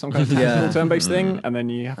nuns. I think some kind of Yeah. tactical turn-based thing, and then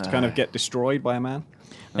you have to kind of get destroyed by a man.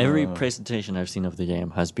 Every presentation I've seen of the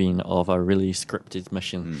game has been of a really scripted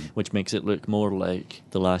mission, which makes it look more like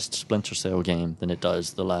the last Splinter Cell game than it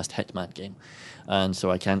does the last Hitman game. And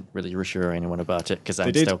so I can't really reassure anyone about it because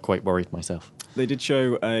I'm still quite worried myself. They did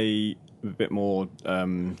show a bit more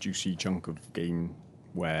juicy chunk of game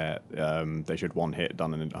where they showed one hit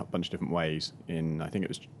done in a bunch of different ways in, I think it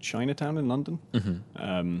was Chinatown in London.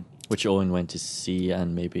 Which Owen went to see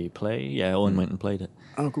and maybe play. Yeah, Owen went and played it.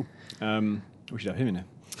 Oh, cool. We should have him in here.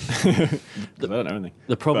 'Cause I don't know anything.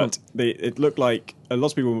 The problem... But it looked like a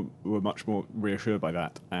lot of people were much more reassured by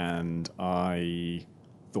that, and I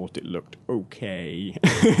thought it looked okay.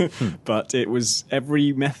 But it was,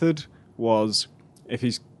 every method was, if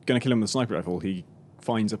he's going to kill him with a sniper rifle, he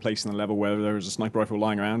finds a place in the level where there is a sniper rifle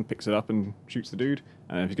lying around, picks it up and shoots the dude.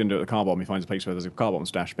 And if he's going to do it with a car bomb, he finds a place where there's a car bomb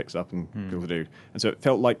stash, picks it up and kills the dude. And so it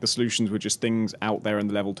felt like the solutions were just things out there in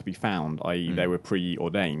the level to be found, i.e. they were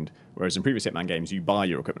preordained. Whereas in previous Hitman games, you buy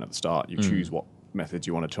your equipment at the start, you choose what methods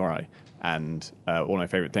you want to try. And one of my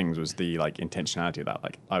favourite things was the intentionality of that.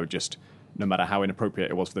 Like, I would just, no matter how inappropriate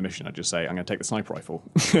it was for the mission, I'd just say, I'm going to take the sniper rifle.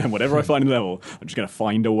 And whatever I find in the level, I'm just going to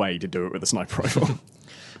find a way to do it with a sniper rifle.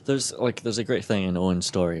 There's a great thing in Owen's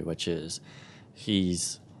story, which is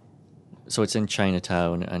so it's in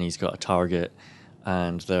Chinatown and he's got a target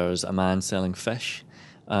and there's a man selling fish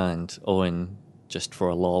and Owen, just for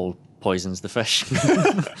a lol, poisons the fish.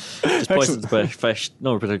 Just poisons the fish,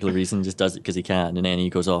 no particular reason, just does it because he can, and then he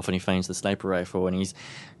goes off and he finds the sniper rifle and he's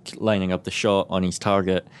lining up the shot on his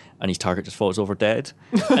target and his target just falls over dead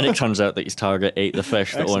and it turns out that his target ate the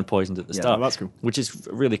fish that Owen poisoned at the start. That's cool. Which is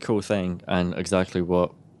a really cool thing and exactly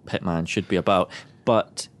what Hitman should be about.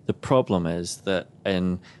 But the problem is that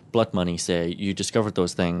in Blood Money, say, you discovered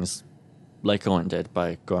those things like Owen did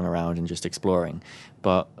by going around and just exploring,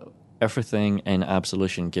 but everything in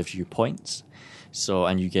Absolution gives you points,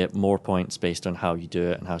 and you get more points based on how you do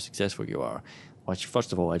it and how successful you are, which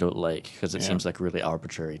first of all I don't like because it seems like really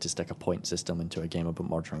arbitrary to stick a point system into a game about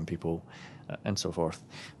murdering people and so forth.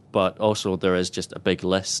 But also there is just a big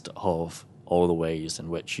list of all the ways in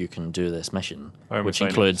which you can do this mission, which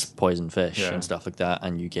includes poison fish and stuff like that,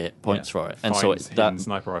 and you get points for it. And so that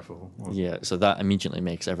sniper rifle. So that immediately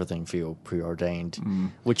makes everything feel preordained,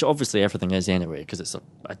 which obviously everything is anyway, because it's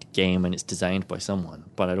a game and it's designed by someone.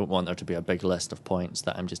 But I don't want there to be a big list of points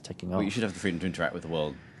that I'm just ticking off. Well, you should have the freedom to interact with the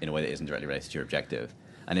world in a way that isn't directly related to your objective.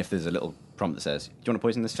 And if there's a little prompt that says, "Do you want to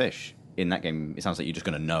poison this fish?" in that game, it sounds like you're just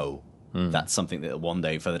going to know that's something that one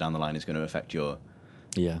day further down the line is going to affect your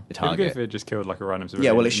target. If it just killed like a random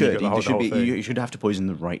civilian. Yeah, well, it should. You You should have to poison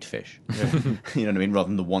the right fish. You know what I mean? Rather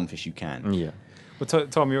than the one fish you can. Yeah. Well,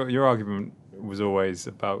 Tom, your argument was always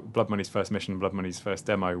about Blood Money's first mission, Blood Money's first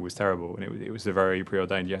demo was terrible, and it was a very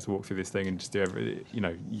preordained. You have to walk through this thing and just do everything.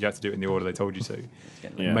 You have to do it in the order they told you to.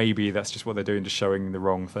 Yeah. Maybe that's just what they're doing, just showing the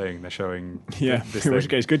wrong thing. They're showing this in which thing.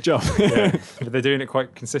 case, good job. But they're doing it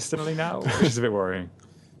quite consistently now, which is a bit worrying.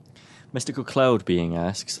 Mystical Cloud being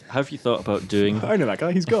asks, have you thought about doing... I know that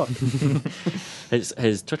guy, he's gone.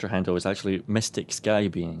 His Twitter handle is actually Mystic Sky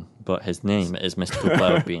Being, but his name is Mystical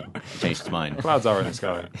Cloud Being. Changed his mind. Clouds are in the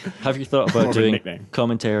sky. Have you thought about More of a doing nickname.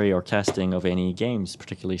 commentary or casting of any games,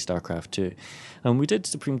 particularly StarCraft 2? We did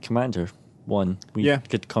Supreme Commander 1. We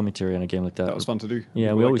did commentary on a game like that. That was fun to do.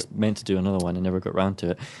 Yeah, we liked always it. meant to do another one and never got round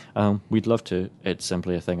to it. We'd love to. It's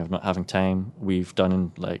simply a thing of not having time. We've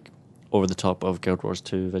done over the top of Guild Wars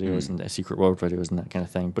 2 videos and Secret World videos and that kind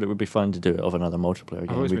of thing. But it would be fun to do it of another multiplayer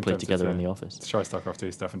game we play together in the office. To try StarCraft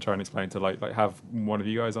 2 stuff and try and explain to like have one of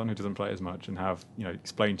you guys on who doesn't play as much and have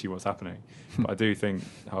explain to you what's happening. But I do think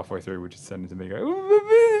halfway through we just send it to me and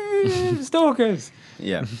go, stalkers.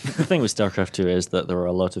 Yeah. The thing with StarCraft 2 is that there are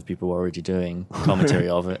a lot of people already doing commentary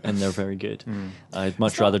of it, and they're very good. I'd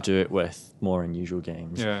much rather do it with more unusual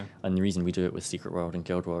games. Yeah. And the reason we do it with Secret World and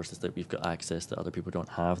Guild Wars is that we've got access that other people don't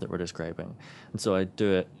have that we're describing. And so I'd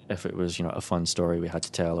do it if it was, a fun story we had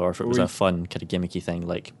to tell, or if it was a fun kind of gimmicky thing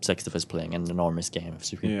like 6 of us playing an enormous game of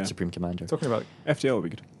Supreme Commander. Talking about FTL would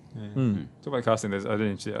be good. Talking about casting,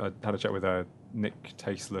 I had a chat with Nick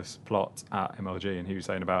Tasteless Plot at MLG, and he was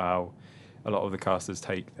saying about how a lot of the casters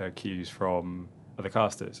take their cues from other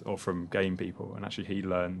casters or from game people, and actually he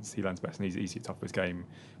learns best, and he's easy at top of his game,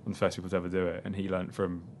 one of the first people to ever do it, and he learned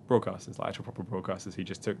from broadcasters, like actual proper broadcasters. He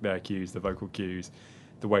just took their cues, the vocal cues,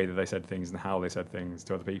 the way that they said things and how they said things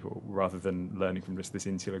to other people, rather than learning from just this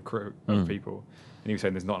insular crew of people. And he was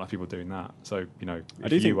saying there's not enough people doing that. So,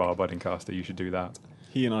 if you are a budding caster, you should do that.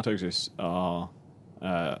 He and Artosis are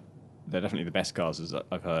they're definitely the best cars as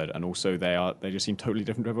I've heard, and also they just seem totally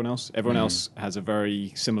different to everyone else. Everyone else has a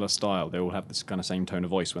very similar style. They all have this kind of same tone of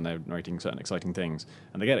voice when they're narrating certain exciting things,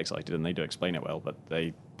 and they get excited and they do explain it well, but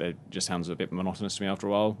they just sounds a bit monotonous to me after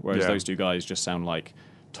a while. Whereas those two guys just sound like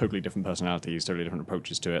totally different personalities, totally different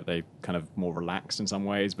approaches to it. They kind of more relaxed in some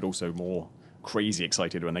ways, but also more crazy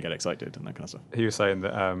excited when they get excited and that kind of stuff. He was saying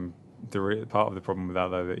that part of the problem with that,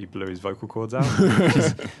 though, that he blew his vocal cords out.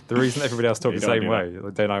 The reason everybody else talks the same way,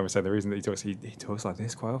 like Dane and I were saying, the reason that he talks like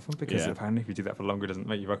this quite often, because apparently if you do that for longer, it doesn't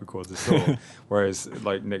make your vocal cords as sore. Whereas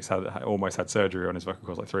like Nick's almost had surgery on his vocal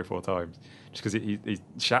cords like 3 or 4 times, just because he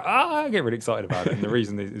shout, I get really excited about it. And the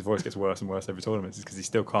reason his voice gets worse and worse every tournament is because he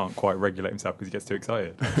still can't quite regulate himself because he gets too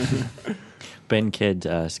excited. Ben Kidd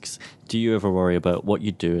asks, do you ever worry about what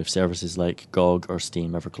you'd do if services like GOG or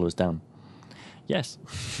Steam ever closed down? Yes.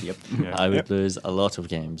 Yep. Yeah. I would lose a lot of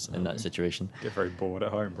games in that situation. Get very bored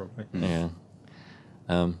at home, probably.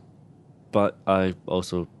 Yeah. But I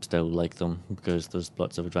also still like them because there's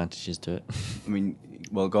lots of advantages to it. I mean,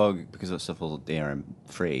 well, GOG, because that stuff all DRM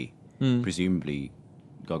free, presumably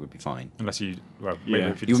GOG would be fine. Unless you, well, Yeah.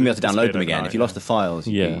 maybe if You wouldn't be able to download them again. overnight, If you lost the files,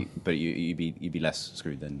 Yeah. you'd be less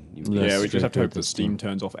screwed than you would be. Less Yeah, we just have to hope straightforward that Steam than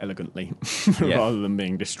turns off elegantly Yeah. rather than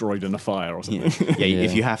being destroyed in a fire or Yeah. something. Yeah, Yeah.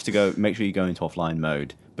 if you have to go, make sure you go into offline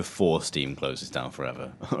mode before Steam closes down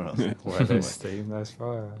forever. Or else. Where there's steam, there's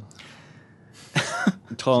fire.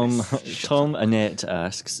 Tom Annette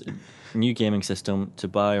asks, new gaming system to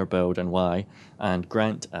buy or build and why? And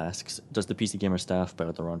Grant asks, does the PC Gamer staff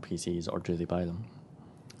build their own PCs or do they buy them?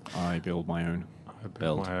 I build my own. I built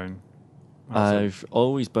Build. my own. I've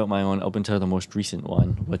always built my own up until the most recent one,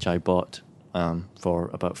 which I bought for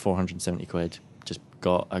about 470 quid. Just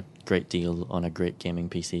got a great deal on a great gaming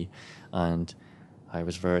PC, and I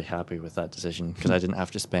was very happy with that decision because I didn't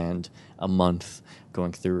have to spend a month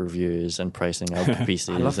going through reviews and pricing out the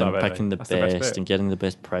PCs love that and bit, picking the that's the best best bit. and getting the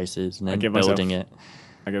best prices and then give myself- building it.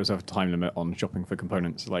 I give myself a time limit on shopping for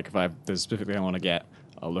components. Like if there's specifically I want to get,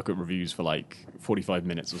 I'll look at reviews for like 45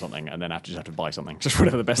 minutes or something, and then I just have to buy something. Just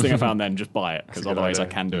whatever the best thing I found, then just buy it because That's a good otherwise I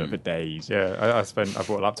idea. can do it for days. Yeah, I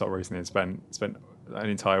bought a laptop recently and spent an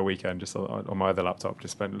entire weekend just on my other laptop,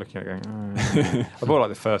 just spent looking at it going, I bought like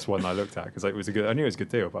the first one I looked at because it was I knew it was a good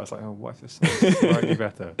deal, but I was like, oh, what if it's slightly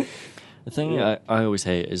better? The thing I always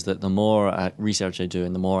hate is that the more research I do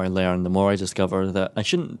and the more I learn, the more I discover that I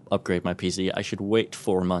shouldn't upgrade my PC. I should wait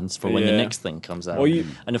 4 months for when the Yeah. next thing comes out. Or you-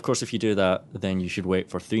 And of course, if you do that, then you should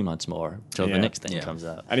wait for 3 months more till Yeah. the next thing Yeah. comes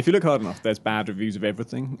out. And if you look hard enough, there's bad reviews of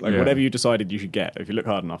everything. Like Yeah. whatever you decided you should get, if you look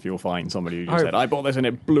hard enough, you'll find somebody who just I- said, "I bought this and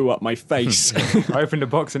it blew up my face." I opened a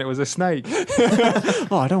box and it was a snake.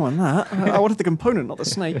 Oh, I don't want that. I wanted the component, not the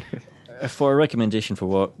snake. For a recommendation for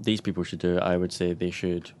what these people should do, I would say they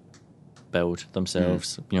should build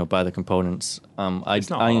themselves, buy the components. I It's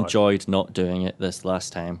not hard. enjoyed not doing it this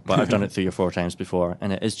last time, but I've done it 3 or 4 times before,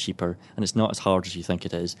 and it is cheaper, and it's not as hard as you think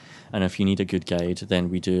it is. And if you need a good guide, then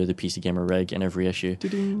we do the PC Gamer rig in every issue.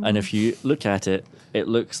 And if you look at it, it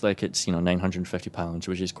looks like it's £950,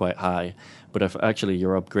 which is quite high. But if actually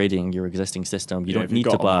you're upgrading your existing system, you Yeah, don't if you've need to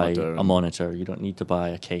got a buy monitor a and- monitor. You don't need to buy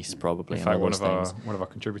a case, probably. In and all fact, those things. one of our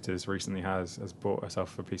contributors recently has bought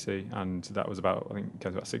herself a PC, and that was about, I think, it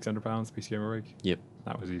was about £600 PC Gamer rig. Yep.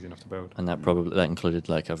 That was easy enough to build. And that included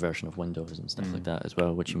like a version of Windows and stuff like that as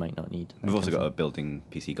well, which you might not need. We've also got a building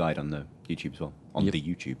PC guide on the YouTube as well. On Yep. the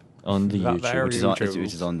YouTube. on the That YouTube. there Which is,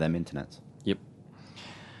 YouTube. on them internets. Yep.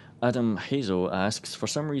 Adam Hazel asks, for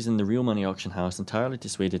some reason the Real Money Auction House entirely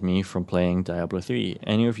dissuaded me from playing Diablo 3.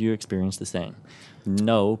 Any of you experienced the same?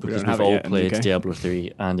 No, because don't have we've it all yet in the played UK. Diablo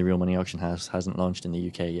 3 and the Real Money Auction House hasn't launched in the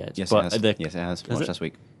UK yet. Yes, But it has. the- Yes, it has. Has Watched it? last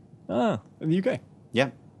week. Ah, In the UK.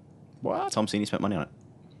 Yeah. What? Tom Senior spent money on it.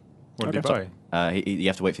 What did you Okay. buy? You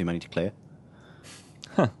have to wait for your money to clear.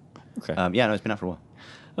 okay. Yeah, no, it's been out for a while.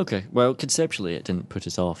 Okay, well, conceptually, it didn't put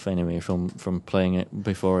us off anyway from playing it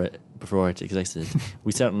before it existed.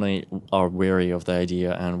 We certainly are wary of the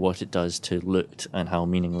idea and what it does to loot and how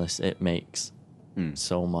meaningless it makes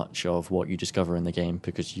so much of what you discover in the game,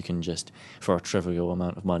 because you can just, for a trivial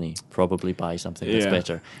amount of money, probably buy something that's Yeah.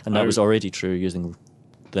 better. And that I- was already true using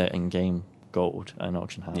the in-game gold and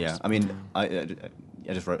auction house. Yeah, I mean, I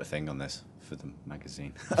just wrote a thing on this for the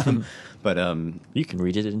magazine. But You can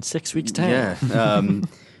read it in 6 weeks' time. yeah,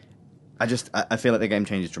 I feel like the game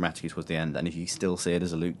changes dramatically towards the end, and if you still see it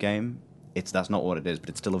as a loot game, that's not what it is. But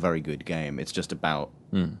it's still a very good game. It's just about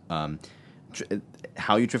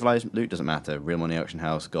how you trivialize loot doesn't matter. Real Money Auction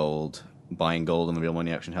House, gold, buying gold on the Real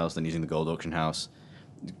Money Auction House, then using the gold auction house,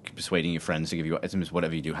 persuading your friends to give you items,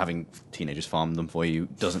 whatever you do, having teenagers farm them for you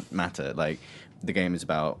doesn't matter. Like, the game is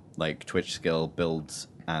about like Twitch skill, builds,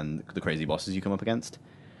 and the crazy bosses you come up against.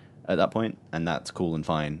 at that point, and that's cool and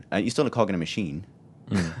fine. You're still a cog in a machine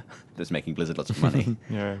that's making Blizzard lots of money.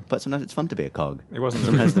 Yeah. But sometimes it's fun to be a cog. It wasn't.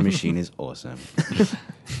 Sometimes the machine is awesome.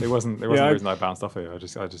 It wasn't the reason I bounced off it.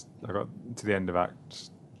 I got to the end of Act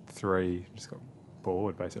 3, just got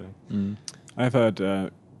bored basically. I've heard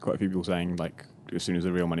quite a few people saying, like, as soon as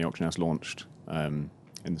the Real Money Auction House launched in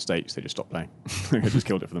the States, they just stopped playing. It just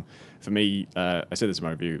killed it for them. For me, I said this in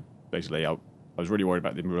my review, basically, I was really worried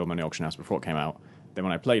about the Real Money Auction House before it came out. Then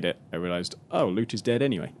when I played it, I realised, oh, loot is dead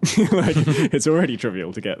anyway. Like, it's already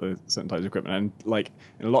trivial to get the certain types of equipment. And, like,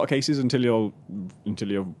 in a lot of cases, until you're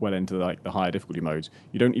well into, like, the higher difficulty modes,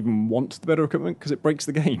 you don't even want the better equipment because it breaks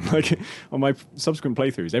the game. Like, on my subsequent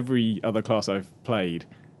playthroughs, every other class I've played,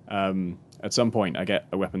 at some point I get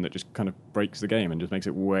a weapon that just kind of breaks the game and just makes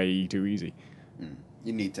it way too easy.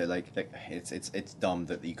 You need to, like it's dumb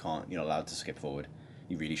that you're not allowed to skip forward.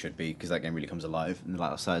 You really should be, because that game really comes alive in the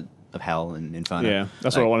latter side of Hell and Inferno. Yeah,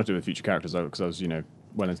 that's what I want to do with future characters, though, because I was,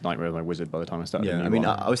 well into Nightmare with my wizard by the time I started. Yeah, I mean,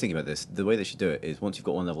 I was thinking about this. The way they should do it is, once you've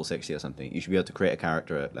got one level 60 or something, you should be able to create a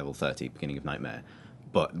character at level 30, beginning of Nightmare,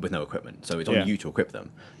 but with no equipment. So it's on you to equip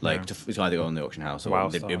them. Like, it's either go on the auction house, or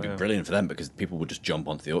it'd be brilliant for them, because people would just jump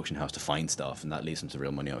onto the auction house to find stuff, and that leads them to the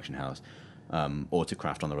Real Money Auction House. Or to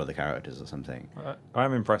craft on their other characters or something.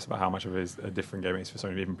 I'm impressed about how much of it is a different game it is for so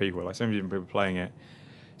many different people. Like, so many different people playing it.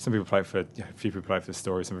 Some people play it for, a few people play it for the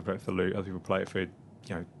story, some people play it for the loot, other people play it for,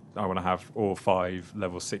 I want to have all 5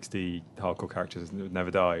 level 60 hardcore characters that have never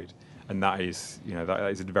died. And that is, that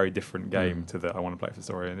is a very different game to the I want to play it for the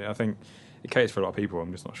story. And I think it caters for a lot of people.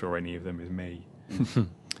 I'm just not sure any of them is me.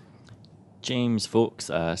 James Vokes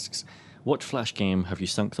asks, what Flash game have you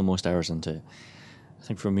sunk the most hours into? I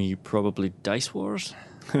think for me, probably Dice Wars,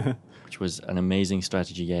 which was an amazing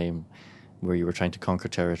strategy game where you were trying to conquer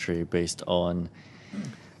territory based on... I'm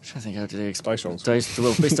trying to think how to explain. Dice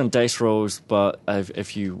rolls. Based on dice rolls, but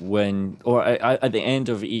if you win, or at the end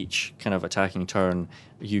of each kind of attacking turn,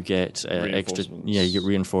 you get extra, you get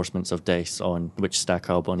reinforcements of dice on which stack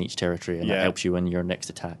up on each territory, and that helps you in your next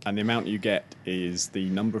attack. And the amount you get is the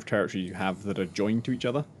number of territories you have that are joined to each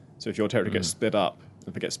other. So if your territory gets split up,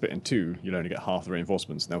 if it gets split in 2, you'll only get half the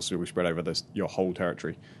reinforcements, and they'll still be spread over your whole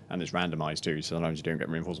territory, and it's randomised too, so sometimes you don't get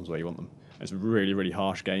reinforcements where you want them. It's a really, really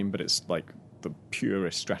harsh game, but it's like the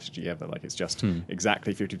purest strategy ever. Like, it's just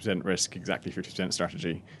exactly 50% risk, exactly 50%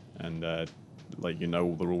 strategy, and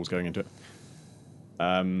all the rules going into it.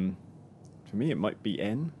 For me, it might be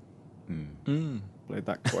N. Played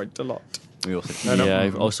that quite a lot. We also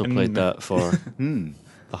I've also played that for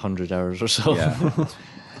 100 hours or so. Yeah.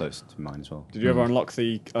 Close to mine as well. Did you ever unlock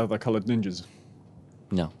the other coloured ninjas?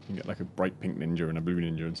 No. You can get like a bright pink ninja and a blue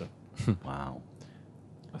ninja and stuff. Wow.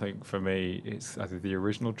 I think for me, it's either the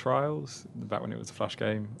original Trials, back when it was a Flash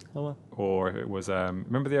game, or if it was,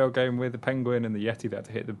 remember the old game with the penguin and the Yeti that had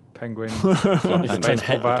to hit the penguin? Hit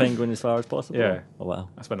the penguin as far as possible? Yeah. Oh, wow.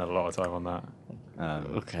 I spent a lot of time on that.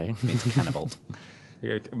 Okay. Means Cannibal.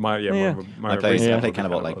 I played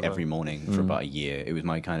Cannibal like every morning for about a year. It was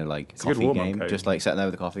my kind of like coffee game, just like sitting there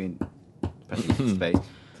with a coffee and pressing space.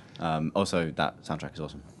 Also, that soundtrack is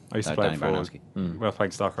awesome. I used to play when I was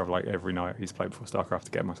playing StarCraft like every night. I used to play before StarCraft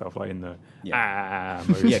to get myself like in the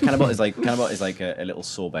mood. Cannibal is like a little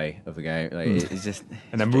sorbet of a game. Like, it's just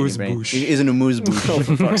an amuse bouche. It is an amuse bouche. Oh,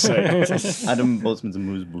 for fuck's sake. Adam Boltzmann's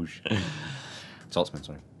amuse bouche. Saltzman,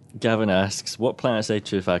 sorry. Gavin asks, what Planet Side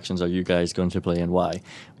 2 factions are you guys going to play and why?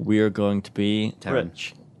 We're going to be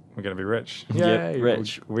rich. We're going to be rich. Yep,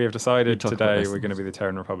 rich. We have decided today we're going to be the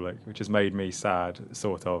Terran Republic, which has made me sad,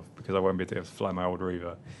 sort of, because I won't be able to fly my old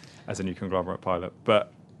Reaver as a new conglomerate pilot.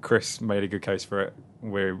 But Chris made a good case for it.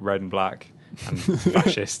 We're red and black and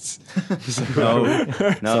fascists. No.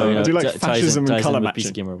 I do like fascism and colour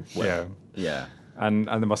matching. Yeah. And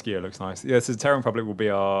the Mosquito looks nice. Yeah, so the Terran Republic will be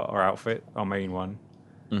our outfit, our main one,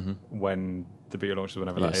 when the beta launches,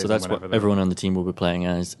 whenever that is. So that's what everyone on the team will be playing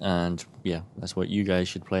as, and that's what you guys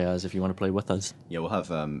should play as if you want to play with us. Yeah, we'll have,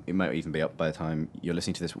 it might even be up by the time you're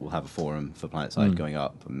listening to this, we'll have a forum for PlanetSide going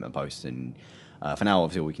up and posts, and for now,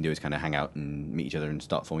 obviously, all we can do is kind of hang out and meet each other and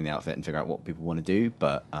start forming the outfit and figure out what people want to do,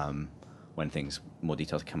 but when more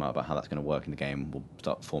details come out about how that's going to work in the game, we'll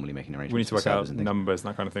start formally making arrangements. We need to work out numbers and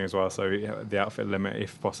that kind of thing as well, so the outfit limit,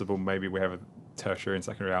 if possible, maybe we have a tertiary and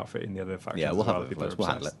secondary outfit in the other factions. Yeah, we'll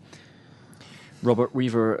handle it. Robert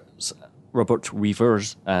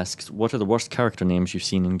Weavers asks, what are the worst character names you've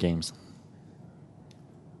seen in games?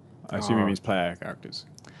 I assume he means player characters.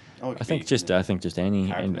 I think just any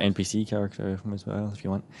NPC character as well, if you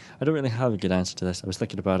want. I don't really have a good answer to this. I was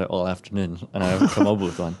thinking about it all afternoon, and I haven't come up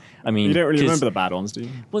with one. I mean, you don't really remember the bad ones, do you?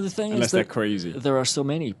 Well, the thing unless is, they're crazy. There are so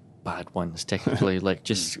many bad ones technically, like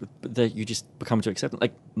just that you just become to accept it.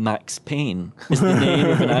 Like Max Payne is the name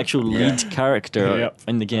of an actual lead character Yep.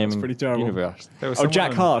 in the gaming pretty terrible. universe. There was Oh, someone Jack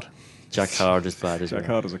on- Hard. Jack Hard is bad as Jack well.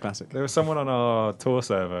 Hard is a classic. There was someone on our tour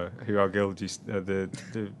server who our guild used, the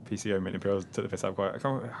PCO Mint Imperials took the piss out of quite. I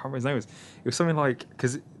can't remember his name was. It was something like,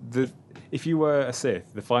 because if you were a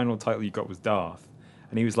Sith, the final title you got was Darth,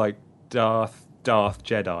 and he was like Darth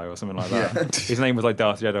Jedi or something like that. His name was like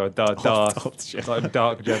Darth Jedi or Darth Jedi. like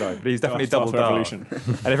Dark Jedi, but he's definitely Darth double Darth. Revolution.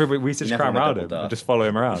 And everybody, we used to just Never cram met around double him Darth. and just follow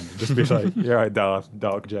him around, and just be like, "You're right, Darth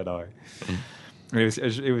Jedi." And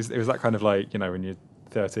it was that kind of like, you know, when you're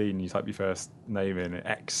 13, you type your first name in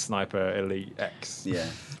X Sniper Elite X. Yeah.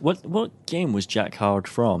 What game was Jack Hard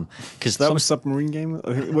from? Because that Some was submarine game.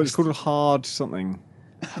 I think, it's called a Hard something.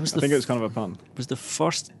 I was the think it was kind of a pun. was the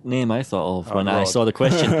first name I thought of Oh, when I Rod. saw the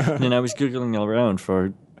question, and then I was googling around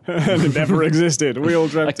for. And it never existed. We all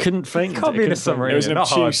dreamt I it. couldn't find. Can't I be in a couldn't find submarine. It was an Not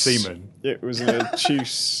hard obtuse- seaman. It was an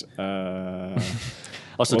obtuse. Also,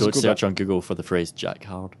 What's it don't called search that? on Google for the phrase Jack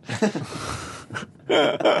Hard.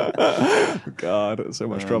 God, that's so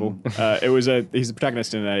much trouble. He's the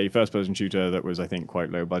protagonist in a first-person shooter that was, I think,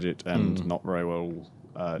 quite low budget and not very well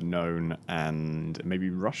known, and maybe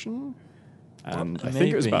Russian. And I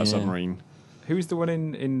think it was Maybe, about a yeah. submarine. Who was the one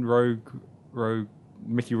in Rogue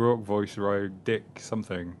Mickey Rourke voice Rogue Dick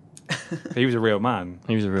something? He was a real man.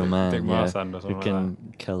 He was a real man. Dick yeah, Marsand or who something can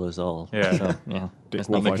like kill us all. Yeah. So, yeah. Dick Let's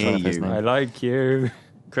not make Wolfhard. fun of his You. name. I like you.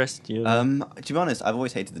 Chris, do you? To be honest, I've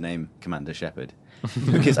always hated the name Commander Shepard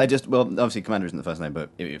because obviously Commander isn't the first name, but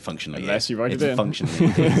it functionally Unless is. you write It's it in. functionally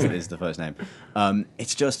is the first name.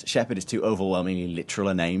 It's just Shepard is too overwhelmingly literal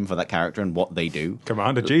a name for that character and what they do.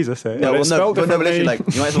 Commander Jesus here. No, it's spelled but literally, differently.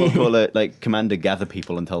 like you might as well call it like Commander gather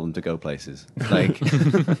people and tell them to go places. Like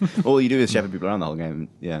all you do is shepherd people around the whole game.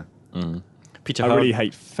 Yeah, Peter I Hard. really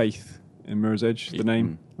hate Faith in Mirror's Edge, the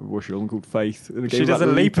name. I wish you all called Faith. The She game's does like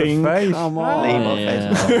a leap of leaping. faith. Come on. Leap of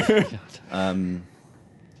yeah. faith.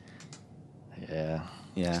 Yeah.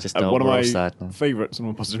 Yeah. It's just One of overall my sad now. favourites on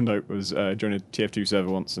a positive note was joined a TF2 server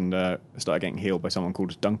once and started getting healed by someone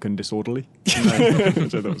called Duncan Disorderly. So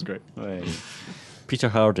that was great. Peter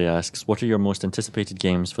Hardy asks, "What are your most anticipated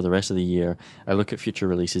games for the rest of the year? I look at future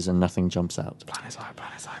releases and nothing jumps out."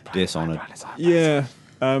 Dishonored. Yeah.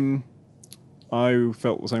 I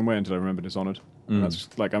felt the same way until I remembered Dishonored. And that's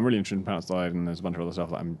like, I'm really interested in Planet Side, and there's a bunch of other stuff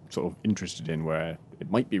that I'm sort of interested in where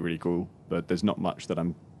it might be really cool, but there's not much that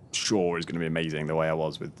I'm sure is going to be amazing the way I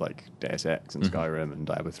was with like Deus Ex and Skyrim and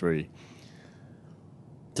Diablo 3.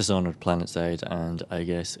 Dishonored, PlanetSide, and I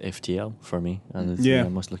guess FTL for me. Are the Yeah. three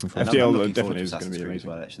I'm most looking for. FTL I'm looking definitely forward to is gonna be Assassin's Creed amazing. as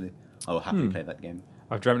well, actually, I will happily play that game.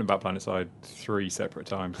 I've dreamt about PlanetSide 3 separate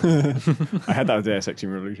times. I had that with Deus Ex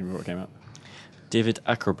Human Revolution before it came out. David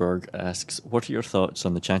Ackerberg asks, "What are your thoughts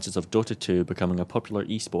on the chances of Dota 2 becoming a popular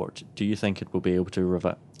esport? Do you think it will be able to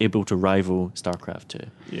rival StarCraft 2?"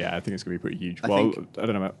 Yeah, I think it's going to be pretty huge. I Well, think- I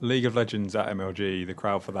don't know about... League of Legends at MLG, the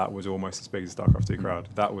crowd for that was almost as big as the StarCraft 2 crowd.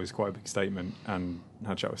 That was quite a big statement. And I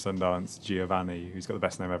had a chat with Sundance Giovanni, who's got the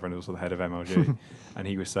best name ever and is also the head of MLG. And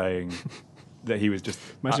he was saying that he was just...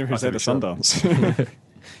 Imagine if he said utterly the shocked. Sundance.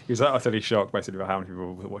 He was utterly shocked basically about how many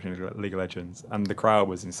people were watching League of Legends. And the crowd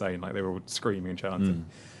was insane. Like, they were all screaming and chanting.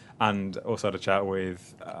 And also had a chat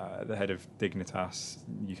with the head of Dignitas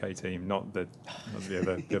UK team, not the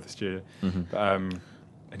other studio. But, and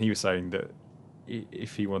he was saying that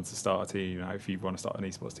if he wants to start a team, if you want to start an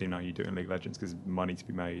esports team now, you do it in League of Legends because there's money to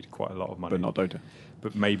be made, quite a lot of money. but not Dota.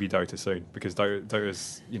 But maybe Dota soon, because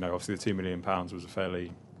Dota's, obviously the £2 million was a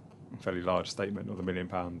fairly large statement, or the £1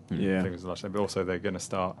 million Yeah. thing was a large statement. But also they're going to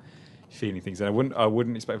start feeling things. And I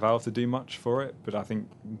wouldn't expect Valve to do much for it, but I think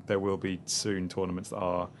there will be soon tournaments that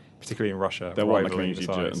are, particularly in Russia, They'll want the rivaling community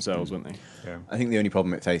the to do it size. themselves, won't they? Yeah. I think the only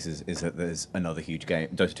problem it faces is that there's another huge game,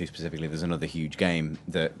 Dota 2 specifically, there's another huge game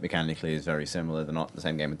that mechanically is very similar. They're not the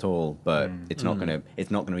same game at all, but it's not going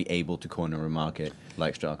to be able to corner a market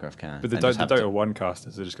like StarCraft can. But the and just have Dota to- 1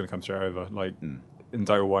 casters are just going to come straight over. Like, in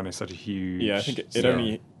Dota 1 is such a huge... Yeah, I think it Yeah.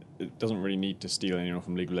 only... It doesn't really need to steal anyone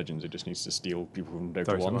from League of Legends. It just needs to steal people from Dota,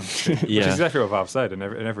 Dota 1. 1. Which Yeah. is exactly what Valve said. And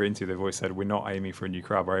in every interview, they've always said, we're not aiming for a new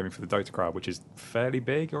crowd, we're aiming for the Dota crowd, which is fairly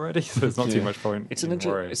big already, so there's not too Yeah. much point It's in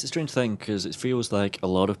worrying. it's a strange thing because it feels like a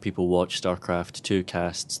lot of people watch StarCraft 2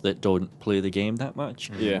 casts that don't play the game that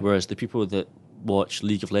much. Yeah. Whereas the people that watch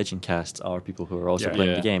League of Legends casts are people who are also Yeah. playing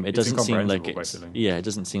Yeah. the game. It It's doesn't seem like incomprehensible, it's basically. it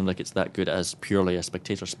doesn't seem like it's that good as purely a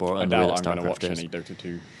spectator sport. I and the way doubt that I'm going to StarCraft watch is. any Dota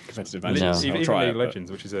 2 competitive No. matches. Even I'll try League it, of but-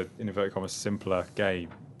 Legends, which is a, in inverted commas, simpler game,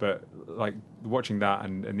 but like watching that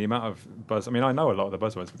and the amount of buzz. I mean, I know a lot of the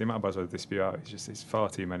buzzwords, but the amount of buzzwords they spew out is far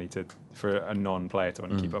too many for a non-player to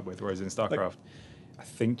want to keep up with. Whereas in StarCraft, I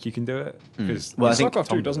think you can do it because Well, I think StarCraft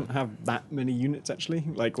 2 Tom doesn't have that many units actually.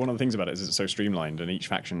 Like one of the things about it is it's so streamlined, and each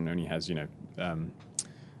faction only has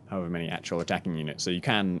however many actual attacking units. So you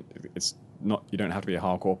can, it's not, you don't have to be a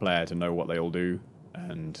hardcore player to know what they all do,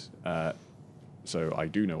 and so I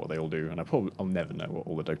do know what they all do, and I'll never know what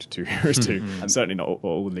all the Dota 2 heroes do, and certainly not what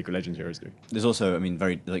all the League of Legends heroes do. There's also, I mean,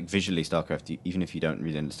 very like visually, StarCraft. Even if you don't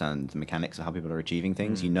really understand the mechanics of how people are achieving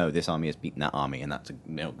things, you know this army has beaten that army, and that's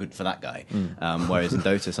good for that guy. Whereas in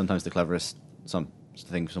Dota, sometimes the cleverest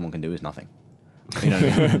thing someone can do is nothing. You know,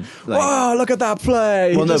 like, Oh, look at that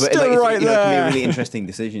play! well, no, Just but stood like, right it can be a there. really interesting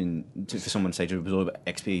decision for someone, say, to absorb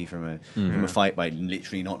XP from a fight by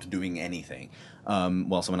literally not doing anything,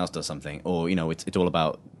 while someone else does something. Or it's all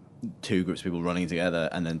about two groups of people running together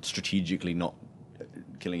and then strategically not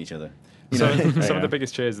killing each other. Some of the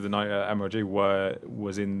biggest cheers of the night at MLG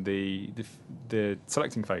was in the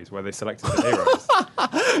selecting phase where they selected the heroes.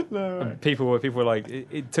 And people were like,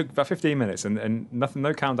 it took about 15 minutes and nothing,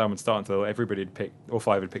 no countdown would start until everybody had picked, all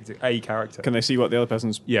five had picked a character. Can they see what the other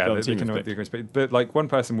person's Yeah, the other they team can know has what they're picked? going to pick. But like one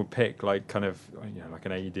person would pick like kind of like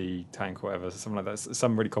an AED tank or whatever, something like that,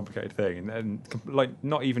 some really complicated thing, and like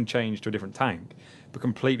not even change to a different tank, but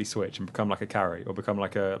completely switch and become like a carry or become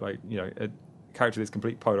like a character that's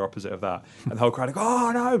complete polar opposite of that, and the whole crowd go,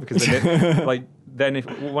 oh no, because then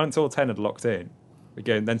if once all 10 had locked in,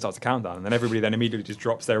 again then starts a countdown, and then everybody then immediately just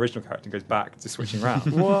drops their original character and goes back to switching around.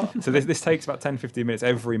 What? So this takes about 10-15 minutes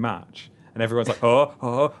every match, and everyone's like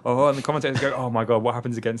oh, and the commentators go, oh my god, what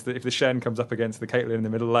happens if the Shen comes up against the Caitlyn in the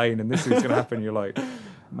middle lane, and this is going to happen? You're like,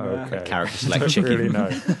 okay, Character I don't selection. really know.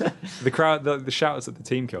 The crowd, the shouts at the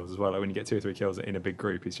team kills as well. Like when you get 2 or 3 kills in a big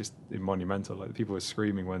group, it's just monumental. Like the people were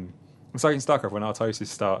screaming when. It's like in StarCraft when Artosis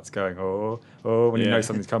starts going, when you know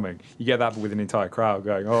something's coming. You get that with an entire crowd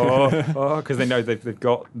going, because they know they've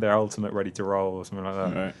got their ultimate ready to roll or something like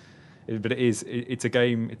that. Right. But it's a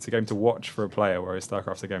game to watch for a player, whereas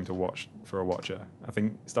StarCraft's a game to watch for a watcher. I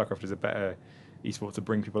think StarCraft is a better esport to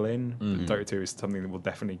bring people in. But Dota 2 is something that will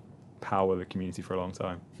definitely power the community for a long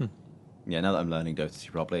time. Yeah, now that I'm learning Dota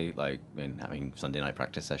 2 properly, like having Sunday night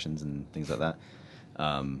practice sessions and things like that.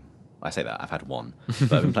 I say that I've had one,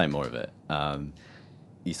 but I've been playing more of it.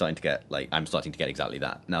 You're starting to get I'm starting to get exactly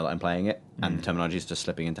that now that I'm playing it, and the terminology is just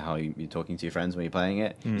slipping into how you're talking to your friends when you're playing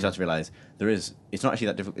it. You start to realize it's not actually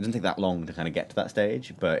that difficult. It doesn't take that long to kind of get to that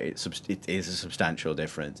stage, but it is a substantial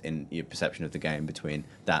difference in your perception of the game between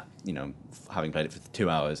that having played it for 2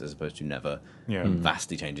 hours as opposed to never. Yeah.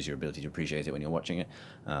 Vastly changes your ability to appreciate it when you're watching it.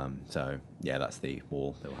 So yeah, that's the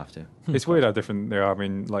wall that we'll have to. It's weird how different they are. I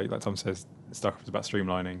mean, like Tom says, StarCraft is about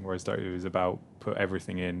streamlining, whereas Dota is about put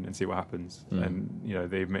everything in and see what happens. And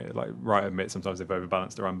they admit, sometimes they've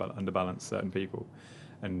overbalanced or underbalanced certain people,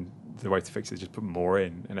 and the way to fix it is just put more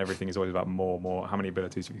in. And everything is always about more. How many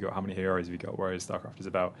abilities have you got? How many heroes have you got? Whereas StarCraft is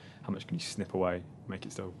about how much can you snip away, make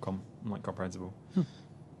it still comprehensible.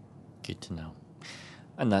 Good to know.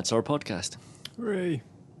 And that's our podcast. Hooray.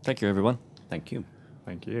 Thank you, everyone. Thank you.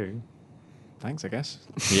 Thank you. Thanks, I guess.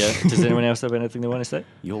 Yeah. Does anyone else have anything they want to say?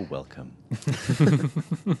 You're welcome.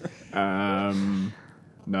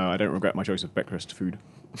 No, I don't regret my choice of Beckrest food.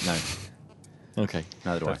 No, Okay.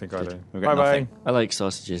 neither do I. I think I do. Regret Bye nothing. bye. I like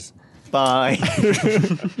sausages. Bye.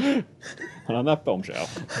 And on that bombshell.